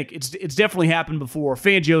trying to think. It's definitely happened before.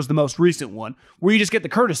 Fangio's the most recent one, where you just get the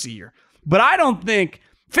courtesy year. But I don't think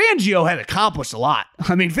Fangio had accomplished a lot.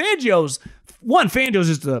 I mean, Fangio's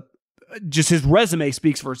just his resume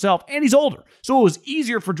speaks for itself, and he's older. So it was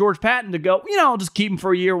easier for George Patton to go, I'll just keep him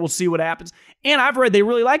for a year. We'll see what happens. And I've read they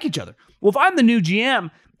really like each other. Well, if I'm the new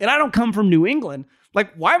GM and I don't come from New England,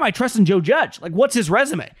 like, why am I trusting Joe Judge? Like, what's his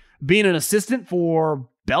resume? Being an assistant for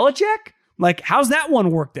Belichick? Like, how's that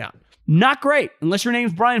one worked out? Not great, unless your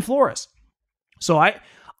name's Brian Flores. So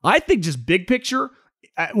I think just big picture,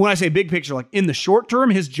 when I say big picture, like in the short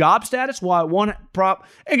term, his job status, while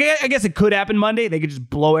I guess it could happen Monday. They could just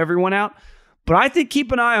blow everyone out. But I think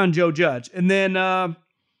keep an eye on Joe Judge. And then I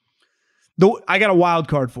got a wild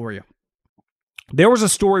card for you. There was a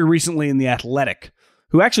story recently in The Athletic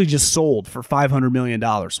who actually just sold for $500 million,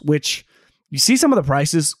 which you see some of the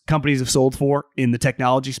prices companies have sold for in the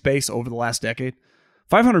technology space over the last decade.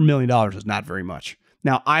 $500 million is not very much.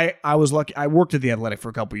 Now, I was lucky. I worked at The Athletic for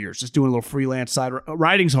a couple of years, just doing a little freelance side.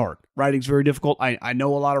 Writing's hard. Writing's very difficult. I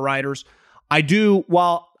know a lot of writers.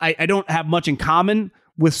 While I don't have much in common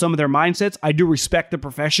with some of their mindsets, I do respect the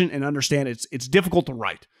profession and understand it's difficult to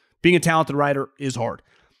write. Being a talented writer is hard.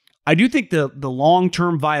 I do think the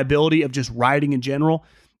long-term viability of just writing in general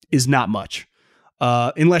is not much.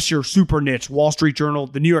 Unless you're super niche. Wall Street Journal,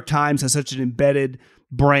 the New York Times has such an embedded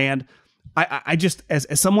brand. I just, as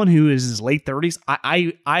someone who is in his late 30s,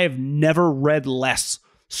 I have never read less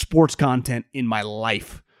sports content in my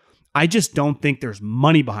life. I just don't think there's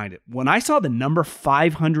money behind it. When I saw the number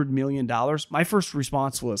 $500 million, my first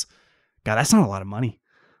response was, God, that's not a lot of money.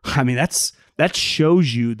 I mean, that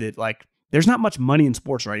shows you that, like, there's not much money in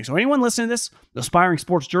sports writing. So anyone listening to this, aspiring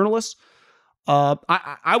sports journalists,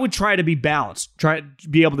 I would try to be balanced, try to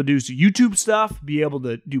be able to do some YouTube stuff, be able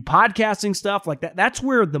to do podcasting stuff like that. That's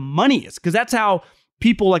where the money is, because that's how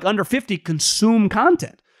people like under 50 consume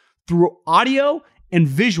content, through audio and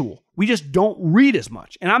visual. We just don't read as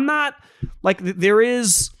much. And I'm not like, there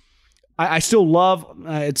is, I still love,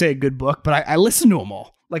 I'd say a good book, but I listen to them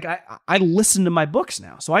all. Like I listen to my books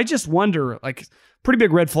now. So I just wonder, like, pretty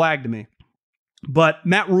big red flag to me. But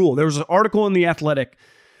Matt Rule, there was an article in The Athletic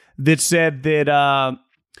that said that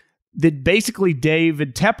that basically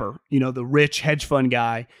David Tepper, the rich hedge fund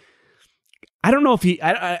guy, I don't know if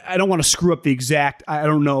I don't want to screw up the exact, I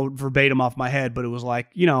don't know verbatim off my head, but it was like,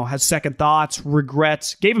 has second thoughts,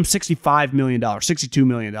 regrets, gave him $65 million, $62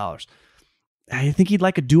 million. I think he'd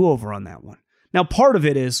like a do-over on that one. Now, part of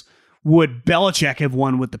it is, would Belichick have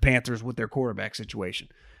won with the Panthers with their quarterback situation?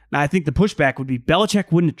 Now, I think the pushback would be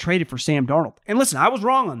Belichick wouldn't have traded for Sam Darnold. And listen, I was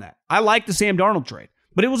wrong on that. I like the Sam Darnold trade,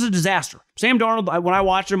 but it was a disaster. Sam Darnold, when I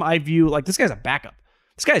watch him, I view like, this guy's a backup.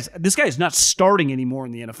 This guy is not starting anymore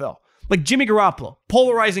in the NFL. Like Jimmy Garoppolo,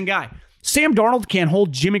 polarizing guy. Sam Darnold can't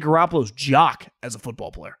hold Jimmy Garoppolo's jock as a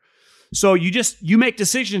football player. So you make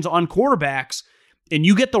decisions on quarterbacks and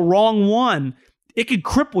you get the wrong one, it could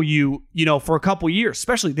cripple you, for a couple years,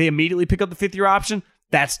 especially they immediately pick up the 5th-year option.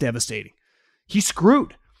 That's devastating. He's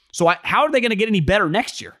screwed. So how are they going to get any better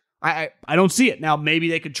next year? I don't see it. Now, maybe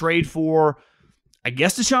they could trade for, I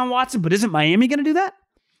guess, Deshaun Watson, but isn't Miami going to do that?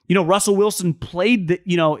 Russell Wilson played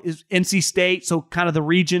is NC State, so kind of the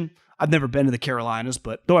region. I've never been to the Carolinas,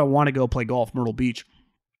 but though I want to go play golf, Myrtle Beach.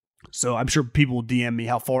 So I'm sure people will DM me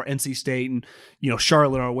how far NC State and,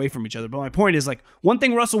 Charlotte are away from each other. But my point is, like, one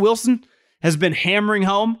thing Russell Wilson has been hammering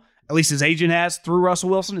home, at least his agent has through Russell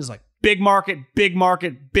Wilson, is like big market, big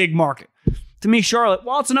market, big market. To me, Charlotte,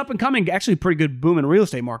 while it's an up-and-coming, actually pretty good boom in real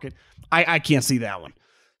estate market, I can't see that one.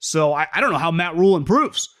 So I don't know how Matt Rule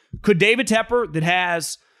improves. Could David Tepper, that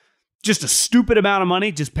has just a stupid amount of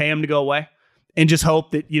money, just pay him to go away and just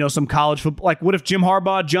hope that, some college football, like what if Jim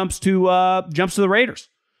Harbaugh jumps to the Raiders?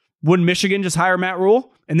 Wouldn't Michigan just hire Matt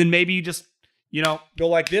Rule? And then maybe you just, go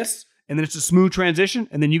like this, and then it's a smooth transition,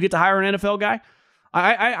 and then you get to hire an NFL guy?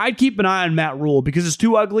 I'd keep an eye on Matt Rule because it's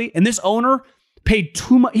too ugly, and this owner paid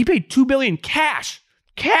too much. He paid $2 billion cash.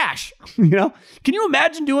 Can you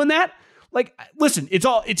imagine doing that? Like, listen,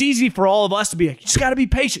 it's easy for all of us to be like, you just got to be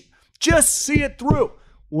patient. Just see it through.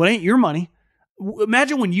 Well, it ain't your money.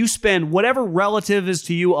 Imagine when you spend whatever relative is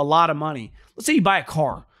to you a lot of money. Let's say you buy a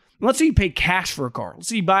car. Let's say you pay cash for a car. Let's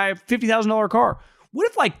say you buy a $50,000 car. What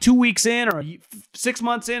if like 2 weeks in or 6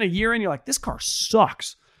 months in, a year in, you're like, this car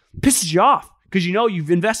sucks. Pisses you off because you've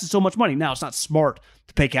invested so much money. Now, it's not smart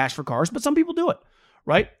to pay cash for cars, but some people do it,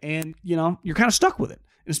 right? And, you're kind of stuck with it.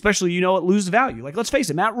 And especially, it loses value. Like, let's face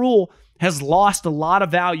it, Matt Rule has lost a lot of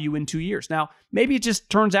value in 2 years. Now, maybe it just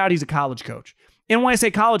turns out he's a college coach. And when I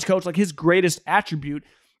say college coach, like his greatest attribute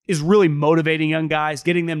is really motivating young guys,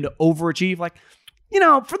 getting them to overachieve. Like,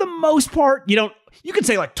 for the most part, you could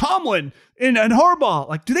say like Tomlin and Harbaugh,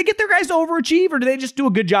 like, do they get their guys to overachieve or do they just do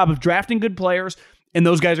a good job of drafting good players and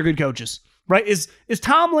those guys are good coaches, right? Is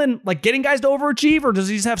Tomlin like getting guys to overachieve or does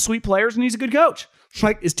he just have sweet players and he's a good coach?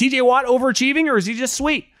 Like, is TJ Watt overachieving or is he just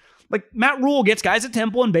sweet? Like, Matt Rule gets guys at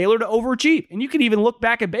Temple and Baylor to overachieve. And you can even look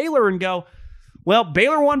back at Baylor and go, well,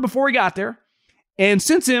 Baylor won before he got there. And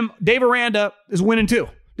since him, Dave Aranda is winning too.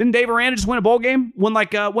 Didn't Dave Aranda just win a bowl game? Went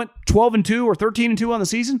 12-2 or 13-2 on the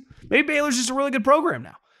season? Maybe Baylor's just a really good program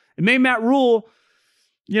now. And maybe Matt Rule,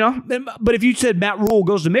 but if you said Matt Rule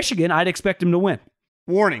goes to Michigan, I'd expect him to win.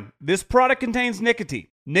 Warning, this product contains nicotine.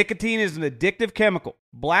 Nicotine is an addictive chemical.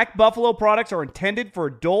 Black Buffalo products are intended for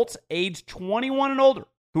adults aged 21 and older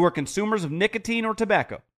who are consumers of nicotine or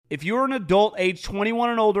tobacco. If you're an adult aged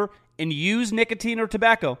 21 and older and use nicotine or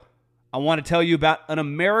tobacco, I want to tell you about an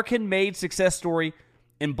American-made success story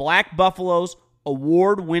in Black Buffalo's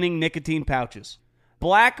award-winning nicotine pouches.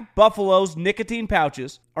 Black Buffalo's nicotine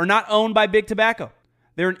pouches are not owned by Big Tobacco.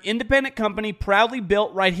 They're an independent company proudly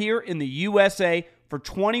built right here in the USA for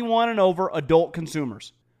 21 and over adult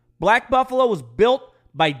consumers. Black Buffalo was built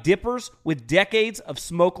by dippers with decades of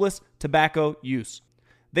smokeless tobacco use.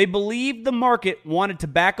 They believed the market wanted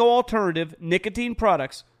tobacco alternative nicotine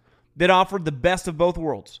products that offered the best of both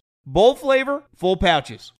worlds. Bold flavor, full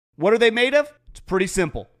pouches. What are they made of? It's pretty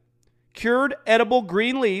simple. Cured edible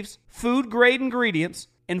green leaves, food-grade ingredients,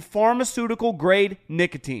 and pharmaceutical-grade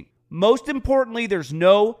nicotine. Most importantly, there's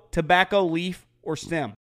no tobacco leaf or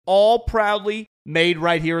stem. All proudly made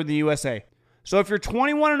right here in the USA. So if you're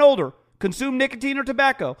 21 and older, consume nicotine or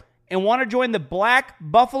tobacco, and want to join the Black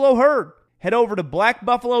Buffalo herd, head over to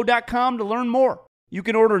blackbuffalo.com to learn more. You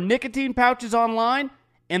can order nicotine pouches online,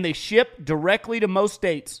 and they ship directly to most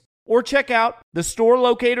states. Or check out the store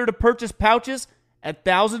locator to purchase pouches at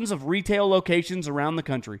thousands of retail locations around the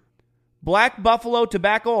country. Black Buffalo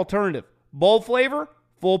Tobacco Alternative. Bold flavor,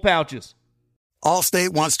 full pouches.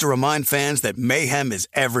 Allstate wants to remind fans that mayhem is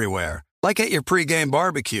everywhere, like at your pregame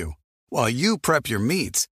barbecue. While you prep your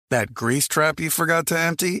meats, that grease trap you forgot to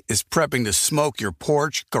empty is prepping to smoke your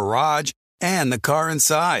porch, garage, and the car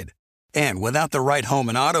inside. And without the right home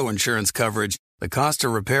and auto insurance coverage, the cost to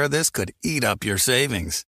repair this could eat up your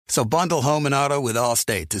savings. So bundle home and auto with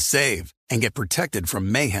Allstate to save and get protected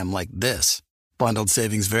from mayhem like this. Bundled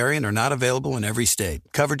savings vary and are not available in every state.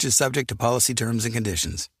 Coverage is subject to policy terms and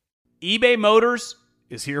conditions. eBay Motors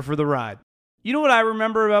is here for the ride. You know what I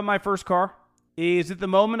remember about my first car? Is at the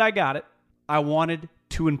moment I got it, I wanted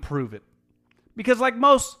to improve it. Because like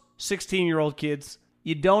most 16-year-old kids,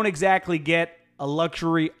 you don't exactly get a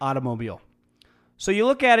luxury automobile. So you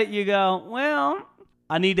look at it, you go, well,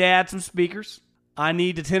 I need to add some speakers. I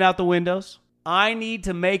need to tint out the windows. I need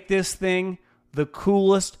to make this thing the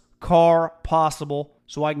coolest car possible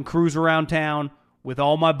so I can cruise around town with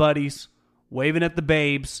all my buddies, waving at the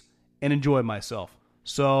babes, and enjoy myself.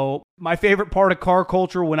 So my favorite part of car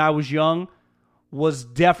culture when I was young was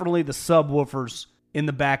definitely the subwoofers in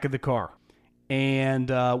the back of the car.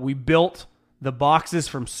 And we built the boxes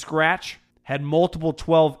from scratch, had multiple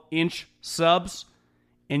 12-inch subs,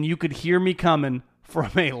 and you could hear me coming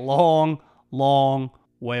from a long, long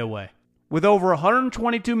way away. With over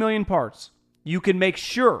 122 million parts, you can make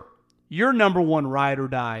sure your number one ride or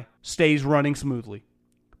die stays running smoothly.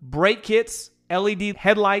 Brake kits, LED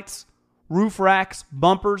headlights, roof racks,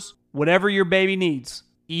 bumpers, whatever your baby needs,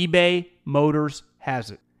 eBay Motors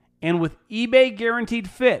has it. And with eBay Guaranteed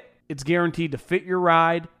Fit, it's guaranteed to fit your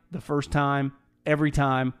ride the first time, every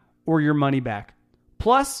time, or your money back.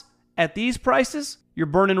 Plus, at these prices, you're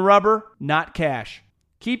burning rubber, not cash.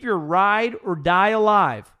 Keep your ride or die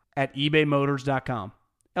alive at ebaymotors.com.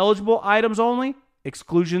 Eligible items only.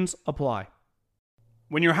 Exclusions apply.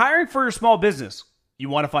 When you're hiring for your small business, you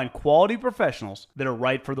want to find quality professionals that are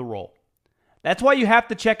right for the role. That's why you have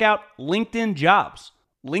to check out LinkedIn Jobs.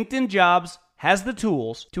 LinkedIn Jobs has the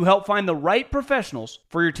tools to help find the right professionals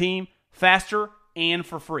for your team faster and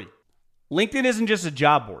for free. LinkedIn isn't just a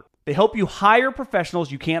job board. They help you hire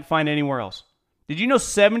professionals you can't find anywhere else. Did you know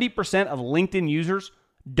 70% of LinkedIn users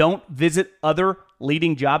don't visit other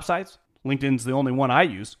leading job sites? LinkedIn's the only one I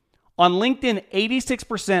use. On LinkedIn,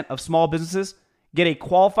 86% of small businesses get a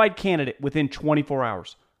qualified candidate within 24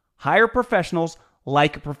 hours. Hire professionals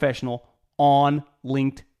like a professional on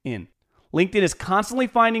LinkedIn. LinkedIn is constantly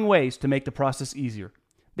finding ways to make the process easier.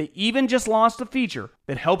 They even just launched a feature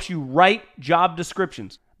that helps you write job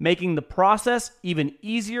descriptions, making the process even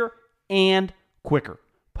easier and quicker.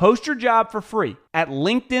 Post your job for free at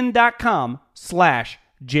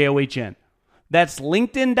linkedin.com/JOHN. That's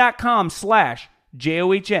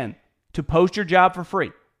linkedin.com/JOHN to post your job for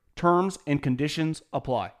free. Terms and conditions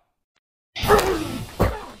apply.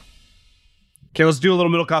 Okay, let's do a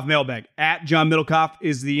little Middlecoff mailbag. At John Middlecoff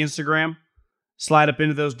is the Instagram. Slide up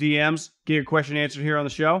into those DMs. Get your question answered here on the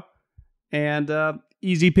show. And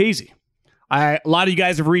easy peasy. A lot of you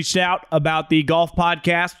guys have reached out about the golf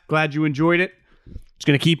podcast. Glad you enjoyed it. It's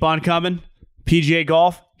going to keep on coming. PGA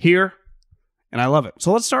Golf here. And I love it.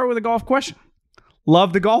 So let's start with a golf question.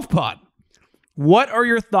 Love the golf pod. What are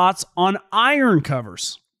your thoughts on iron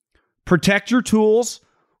covers? Protect your tools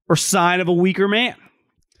or sign of a weaker man?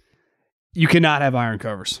 You cannot have iron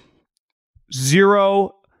covers.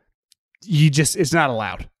 Zero. It's not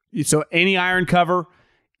allowed. So any iron cover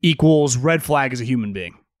equals red flag as a human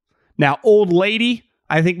being. Now, old lady,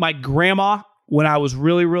 I think my grandma, when I was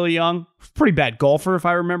really, really young, was a pretty bad golfer, if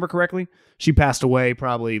I remember correctly. She passed away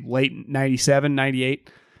probably late 97, 98.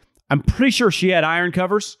 I'm pretty sure she had iron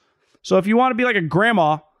covers. So if you want to be like a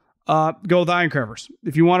grandma, go with iron covers.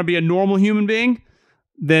 If you want to be a normal human being,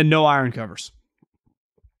 then no iron covers.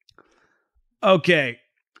 Okay,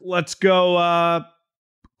 let's go.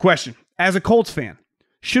 Question. As a Colts fan,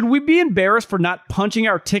 should we be embarrassed for not punching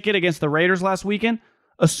our ticket against the Raiders last weekend?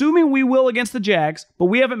 Assuming we will against the Jags, but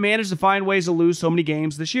we haven't managed to find ways to lose so many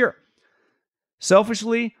games this year.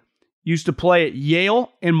 Selfishly, used to play at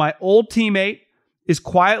Yale, and my old teammate is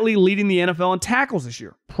quietly leading the NFL in tackles this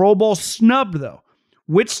year. Pro Bowl snubbed, though.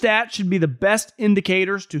 Which stat should be the best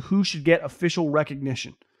indicators to who should get official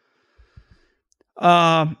recognition?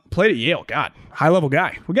 Played at Yale. God, high-level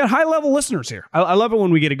guy. We got high-level listeners here. I love it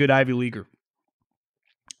when we get a good Ivy Leaguer.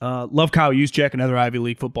 Love Kyle Juszczyk, another Ivy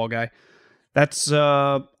League football guy. That's,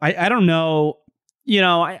 I don't know.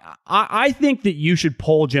 I think that you should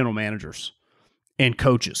poll general managers and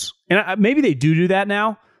coaches. And maybe they do that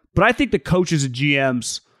now, but I think the coaches and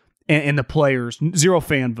GMs and the players, 0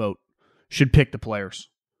 fan vote, should pick the players.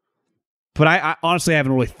 But I honestly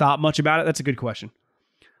haven't really thought much about it. That's a good question.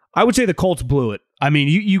 I would say the Colts blew it. I mean,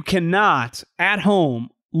 you cannot, at home,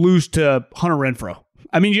 lose to Hunter Renfrow.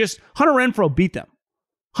 I mean, Hunter Renfrow beat them.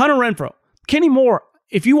 Hunter Renfrow. Kenny Moore,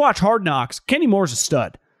 if you watch Hard Knocks, Kenny Moore's a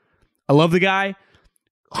stud. I love the guy.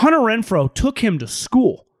 Hunter Renfrow took him to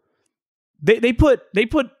school. They put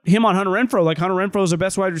him on Hunter Renfrow like Hunter Renfrow is their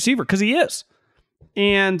best wide receiver, because he is.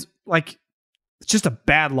 And, it's just a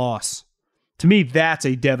bad loss. To me, that's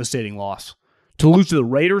a devastating loss. To lose to the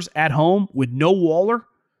Raiders at home with no Waller.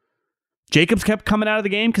 Jacobs kept coming out of the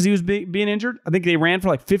game because he was being injured. I think they ran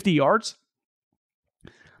for 50 yards.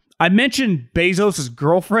 I mentioned Bezos'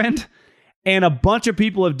 girlfriend, and a bunch of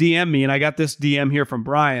people have DM'd me, and I got this DM here from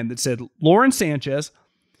Brian that said Lauren Sanchez,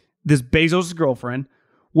 this Bezos' girlfriend,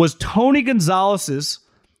 was Tony Gonzalez's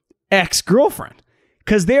ex-girlfriend.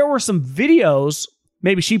 Because there were some videos,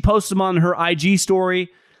 maybe she posted them on her IG story,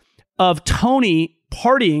 of Tony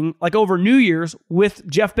partying over New Year's with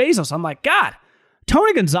Jeff Bezos. I'm like, God,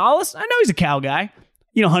 Tony Gonzalez? I know he's a Cal guy.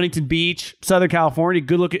 Huntington Beach, Southern California,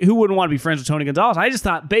 good looking. Who wouldn't want to be friends with Tony Gonzalez? I just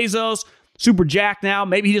thought Bezos, super jacked now.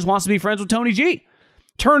 Maybe he just wants to be friends with Tony G.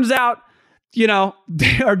 Turns out,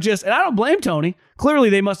 they are just, and I don't blame Tony. Clearly,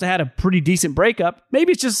 they must have had a pretty decent breakup.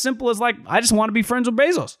 Maybe it's just as simple as I just want to be friends with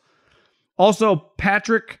Bezos. Also,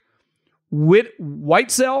 Patrick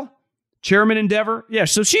Whitesell, chairman Endeavor. Yeah,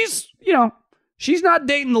 so she's not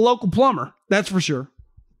dating the local plumber. That's for sure.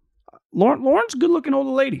 Lauren's a good-looking old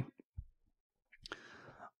lady.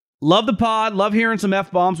 Love the pod. Love hearing some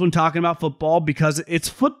F-bombs when talking about football because it's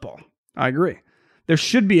football. I agree. There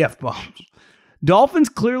should be F-bombs. Dolphins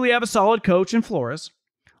clearly have a solid coach in Flores,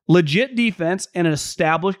 legit defense, and an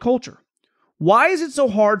established culture. Why is it so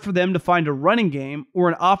hard for them to find a running game or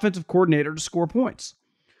an offensive coordinator to score points?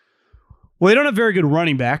 Well, they don't have very good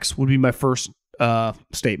running backs, would be my first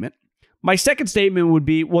statement. My second statement would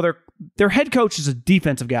be, well, their head coach is a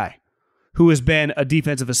defensive guy who has been a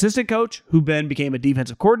defensive assistant coach, who then became a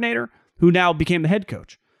defensive coordinator, who now became the head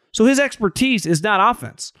coach. So his expertise is not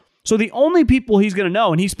offense. So the only people he's going to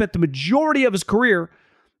know, and he spent the majority of his career,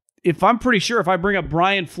 if I'm pretty sure, if I bring up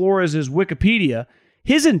Brian Flores' Wikipedia,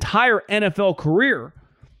 his entire NFL career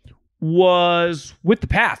was with the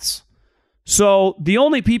Pats. So the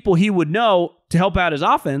only people he would know to help out his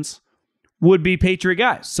offense would be Patriot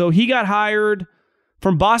guys. So he got hired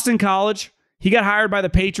from Boston College. He got hired by the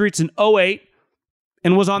Patriots in 2008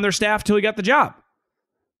 and was on their staff till he got the job.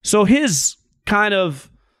 So his kind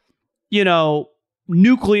of,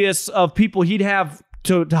 nucleus of people he'd have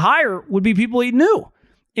to hire would be people he knew.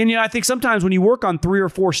 And, I think sometimes when you work on 3 or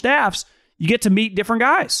 4 staffs, you get to meet different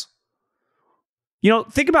guys.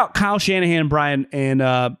 Think about Kyle Shanahan, Brian, and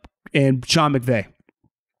Sean McVay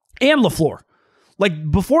and LaFleur.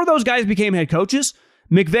 Before those guys became head coaches,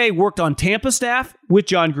 McVay worked on Tampa staff with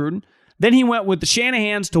John Gruden. Then he went with the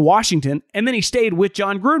Shanahans to Washington, and then he stayed with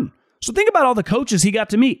John Gruden. So think about all the coaches he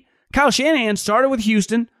got to meet. Kyle Shanahan started with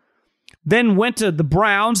Houston, then went to the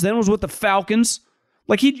Browns, then was with the Falcons.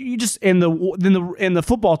 You just in the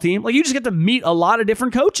football team, you just get to meet a lot of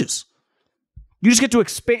different coaches. You just get to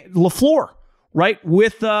expand. LaFleur, right,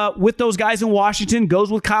 with those guys in Washington,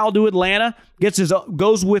 goes with Kyle to Atlanta,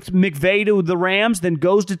 goes with McVay to the Rams, then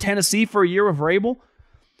goes to Tennessee for a year with Vrabel.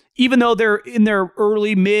 Even though they're in their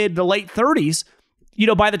early, mid to late 30s,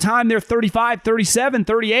 by the time they're 35, 37,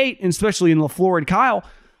 38, and especially in LaFleur and Kyle,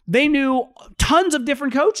 they knew tons of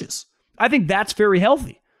different coaches. I think that's very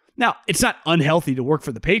healthy. Now, it's not unhealthy to work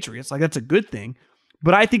for the Patriots. That's a good thing.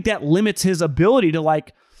 But I think that limits his ability to,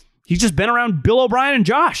 he's just been around Bill O'Brien and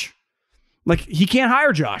Josh. He can't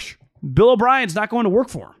hire Josh. Bill O'Brien's not going to work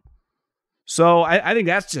for him. So I think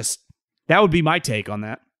that would be my take on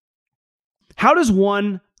that. How does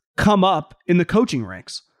one come up in the coaching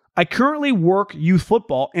ranks? I currently work youth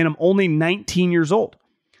football and I'm only 19 years old.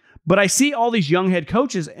 But I see all these young head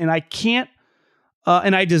coaches and I can't,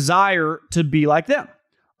 and I desire to be like them.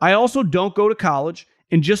 I also don't go to college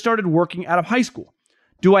and just started working out of high school.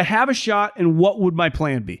 Do I have a shot and what would my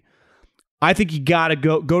plan be? I think you got to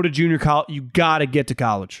go to junior college. You got to get to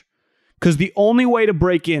college. Because the only way to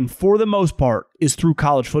break in, for the most part, is through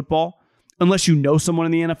college football, unless you know someone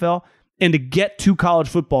in the NFL. And to get to college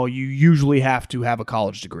football, you usually have to have a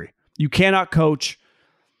college degree. You cannot coach.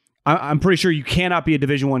 I'm pretty sure you cannot be a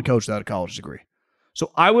Division I coach without a college degree.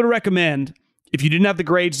 So I would recommend, if you didn't have the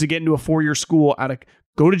grades to get into a 4-year school,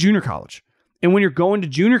 go to junior college. And when you're going to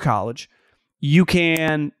junior college, you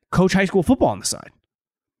can coach high school football on the side.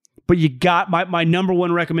 But you got my number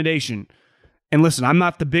one recommendation. And listen, I'm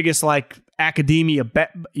not the biggest academia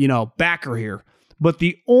backer here. But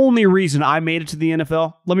the only reason I made it to the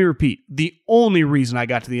NFL, let me repeat, the only reason I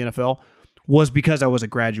got to the NFL was because I was a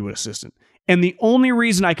graduate assistant. And the only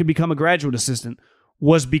reason I could become a graduate assistant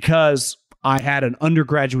was because I had an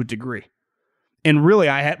undergraduate degree. And really,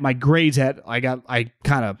 I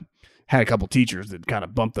kind of had a couple teachers that kind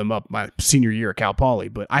of bumped them up my senior year at Cal Poly,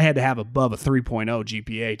 but I had to have above a 3.0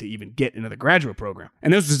 GPA to even get into the graduate program.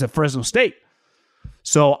 And this was at Fresno State.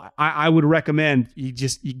 So I would recommend you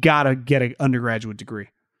got to get an undergraduate degree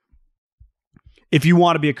if you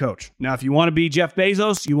want to be a coach. Now, if you want to be Jeff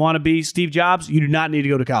Bezos, you want to be Steve Jobs, you do not need to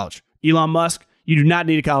go to college. Elon Musk, you do not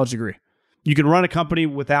need a college degree. You can run a company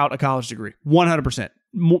without a college degree, 100%.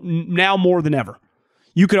 Now more than ever.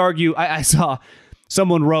 You could argue, I saw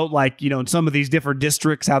someone wrote in some of these different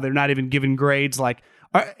districts, how they're not even giving grades.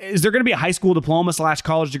 Is there going to be a high school diploma /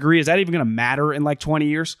 college degree? Is that even going to matter in 20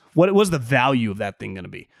 years? What was the value of that thing going to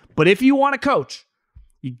be? But if you want to coach,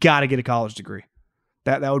 you got to get a college degree.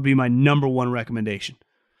 That would be my number one recommendation.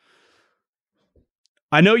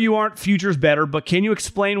 I know you aren't futures better, but can you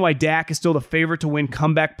explain why Dak is still the favorite to win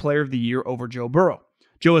comeback player of the year over Joe Burrow?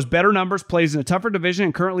 Joe has better numbers, plays in a tougher division,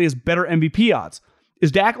 and currently has better MVP odds.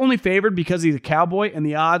 Is Dak only favored because he's a Cowboy and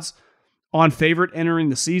the odds on favorite entering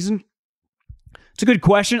the season? It's a good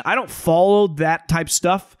question. I don't follow that type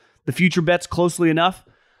stuff, the future bets, closely enough.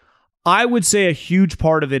 I would say a huge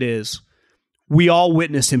part of it is we all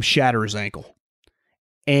witnessed him shatter his ankle.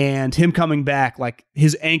 And him coming back,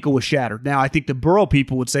 his ankle was shattered. Now, I think the Burrow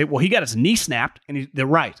people would say, well, he got his knee snapped, and they're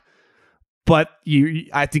right. But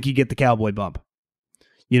I think you get the Cowboy bump.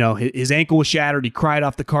 His ankle was shattered. He cried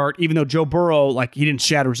off the cart. Even though Joe Burrow, he didn't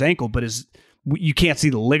shatter his ankle, but you can't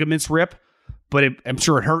see the ligaments rip. But I'm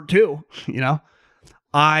sure it hurt too.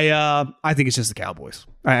 I think it's just the Cowboys.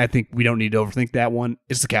 I think we don't need to overthink that one.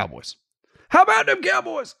 It's the Cowboys. How about them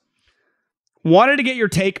Cowboys? Wanted to get your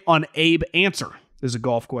take on Abe Answer. This is a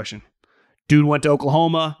golf question. Dude went to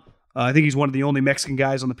Oklahoma. I think he's one of the only Mexican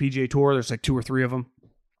guys on the PGA Tour. There's 2 or 3 of them.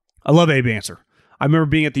 I love Abe Answer. I remember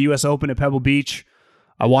being at the U.S. Open at Pebble Beach.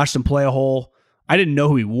 I watched him play a hole. I didn't know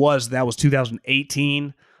who he was. That was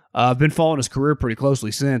 2018. I've been following his career pretty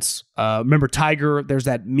closely since. Remember Tiger? There's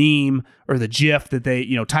that meme or the GIF that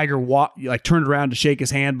Tiger turned around to shake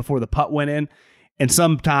his hand before the putt went in. And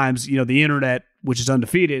sometimes, the internet, which is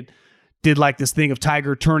undefeated, did this thing of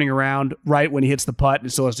Tiger turning around right when he hits the putt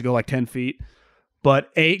and still has to go 10 feet.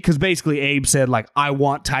 But because basically Abe said I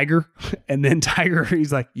want Tiger. And then Tiger,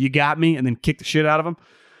 he's like, you got me. And then kicked the shit out of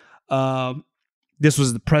him. This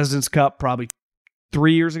was the President's Cup probably 2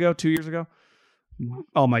 years ago.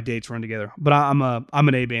 All my dates run together. But I'm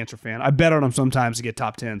an Abe Answer fan. I bet on him sometimes to get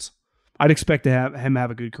top 10s. I'd expect to have him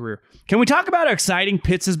have a good career. Can we talk about how exciting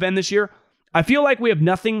Pitts has been this year? I feel like we have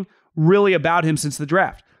nothing really about him since the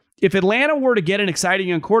draft. If Atlanta were to get an exciting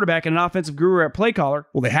young quarterback and an offensive guru at play caller,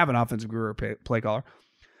 well, they have an offensive guru at play caller,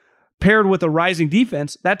 paired with a rising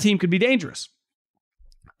defense, that team could be dangerous.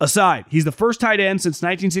 Aside, he's the first tight end since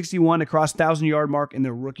 1961 to cross 1,000-yard mark in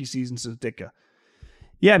their rookie season since Ditka.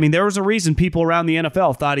 Yeah, there was a reason people around the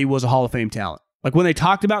NFL thought he was a Hall of Fame talent. When they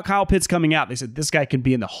talked about Kyle Pitts coming out, they said, this guy can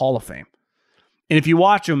be in the Hall of Fame. And if you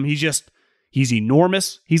watch him, he's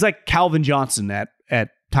enormous. He's like Calvin Johnson at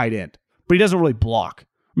tight end, but he doesn't really block.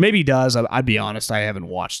 Maybe he does. I'd be honest. I haven't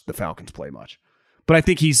watched the Falcons play much. But I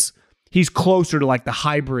think he's closer to the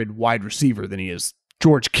hybrid wide receiver than he is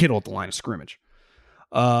George Kittle at the line of scrimmage.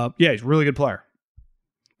 Yeah, he's a really good player.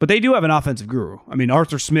 But they do have an offensive guru.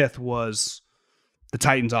 Arthur Smith was the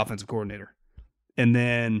Titans offensive coordinator. And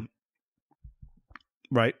then,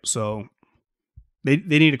 right, so they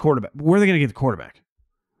need a quarterback. Where are they going to get the quarterback?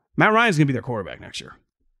 Matt Ryan's going to be their quarterback next year.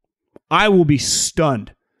 I will be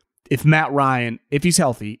stunned if Matt Ryan, if he's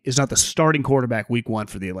healthy, is not the starting quarterback week 1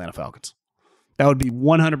 for the Atlanta Falcons. That would be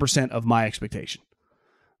 100% of my expectation.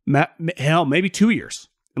 Hell, maybe 2 years,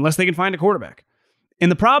 unless they can find a quarterback. And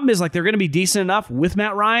the problem is, they're going to be decent enough with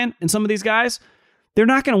Matt Ryan and some of these guys. They're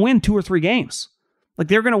not going to win 2 or 3 games.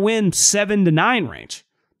 They're going to win 7 to 9 range.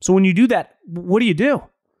 So when you do that, what do? You're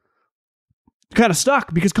kind of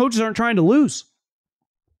stuck because coaches aren't trying to lose.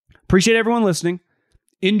 Appreciate everyone listening.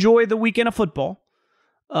 Enjoy the weekend of football.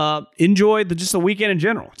 Enjoy just the weekend in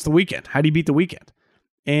general. It's the weekend. How do you beat the weekend?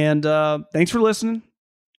 And thanks for listening.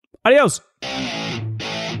 Adios.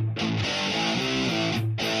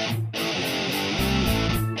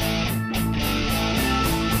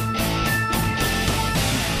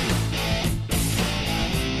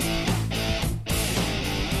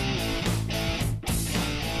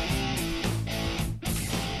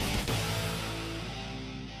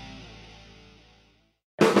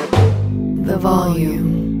 the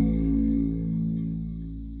volume.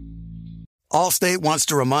 Allstate wants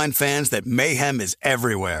to remind fans that mayhem is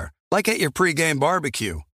everywhere, like at your pregame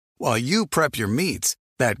barbecue. While you prep your meats,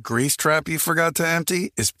 that grease trap you forgot to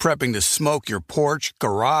empty is prepping to smoke your porch,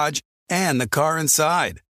 garage, and the car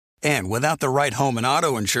inside. And without the right home and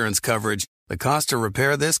auto insurance coverage, the cost to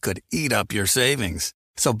repair this could eat up your savings.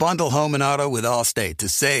 So bundle home and auto with Allstate to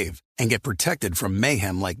save and get protected from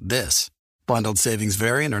mayhem like this. Bundled savings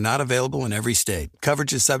vary and are not available in every state.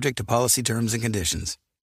 Coverage is subject to policy terms and conditions.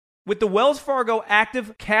 With the Wells Fargo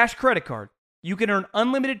Active Cash Credit Card, you can earn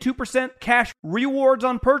unlimited 2% cash rewards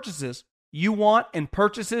on purchases you want and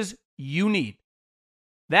purchases you need.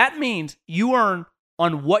 That means you earn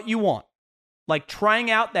on what you want, like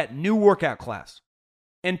trying out that new workout class,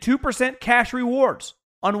 and 2% cash rewards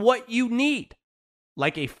on what you need,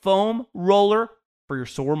 like a foam roller for your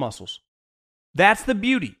sore muscles. That's the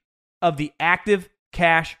beauty of the Active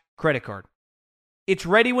Cash Credit Card. It's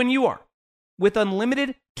ready when you are, with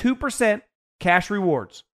unlimited 2% cash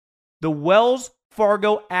rewards. The Wells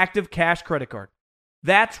Fargo Active Cash Credit Card.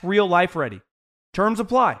 That's real life ready. Terms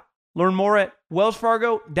apply. Learn more at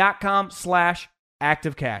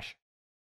wellsfargo.com/activecash.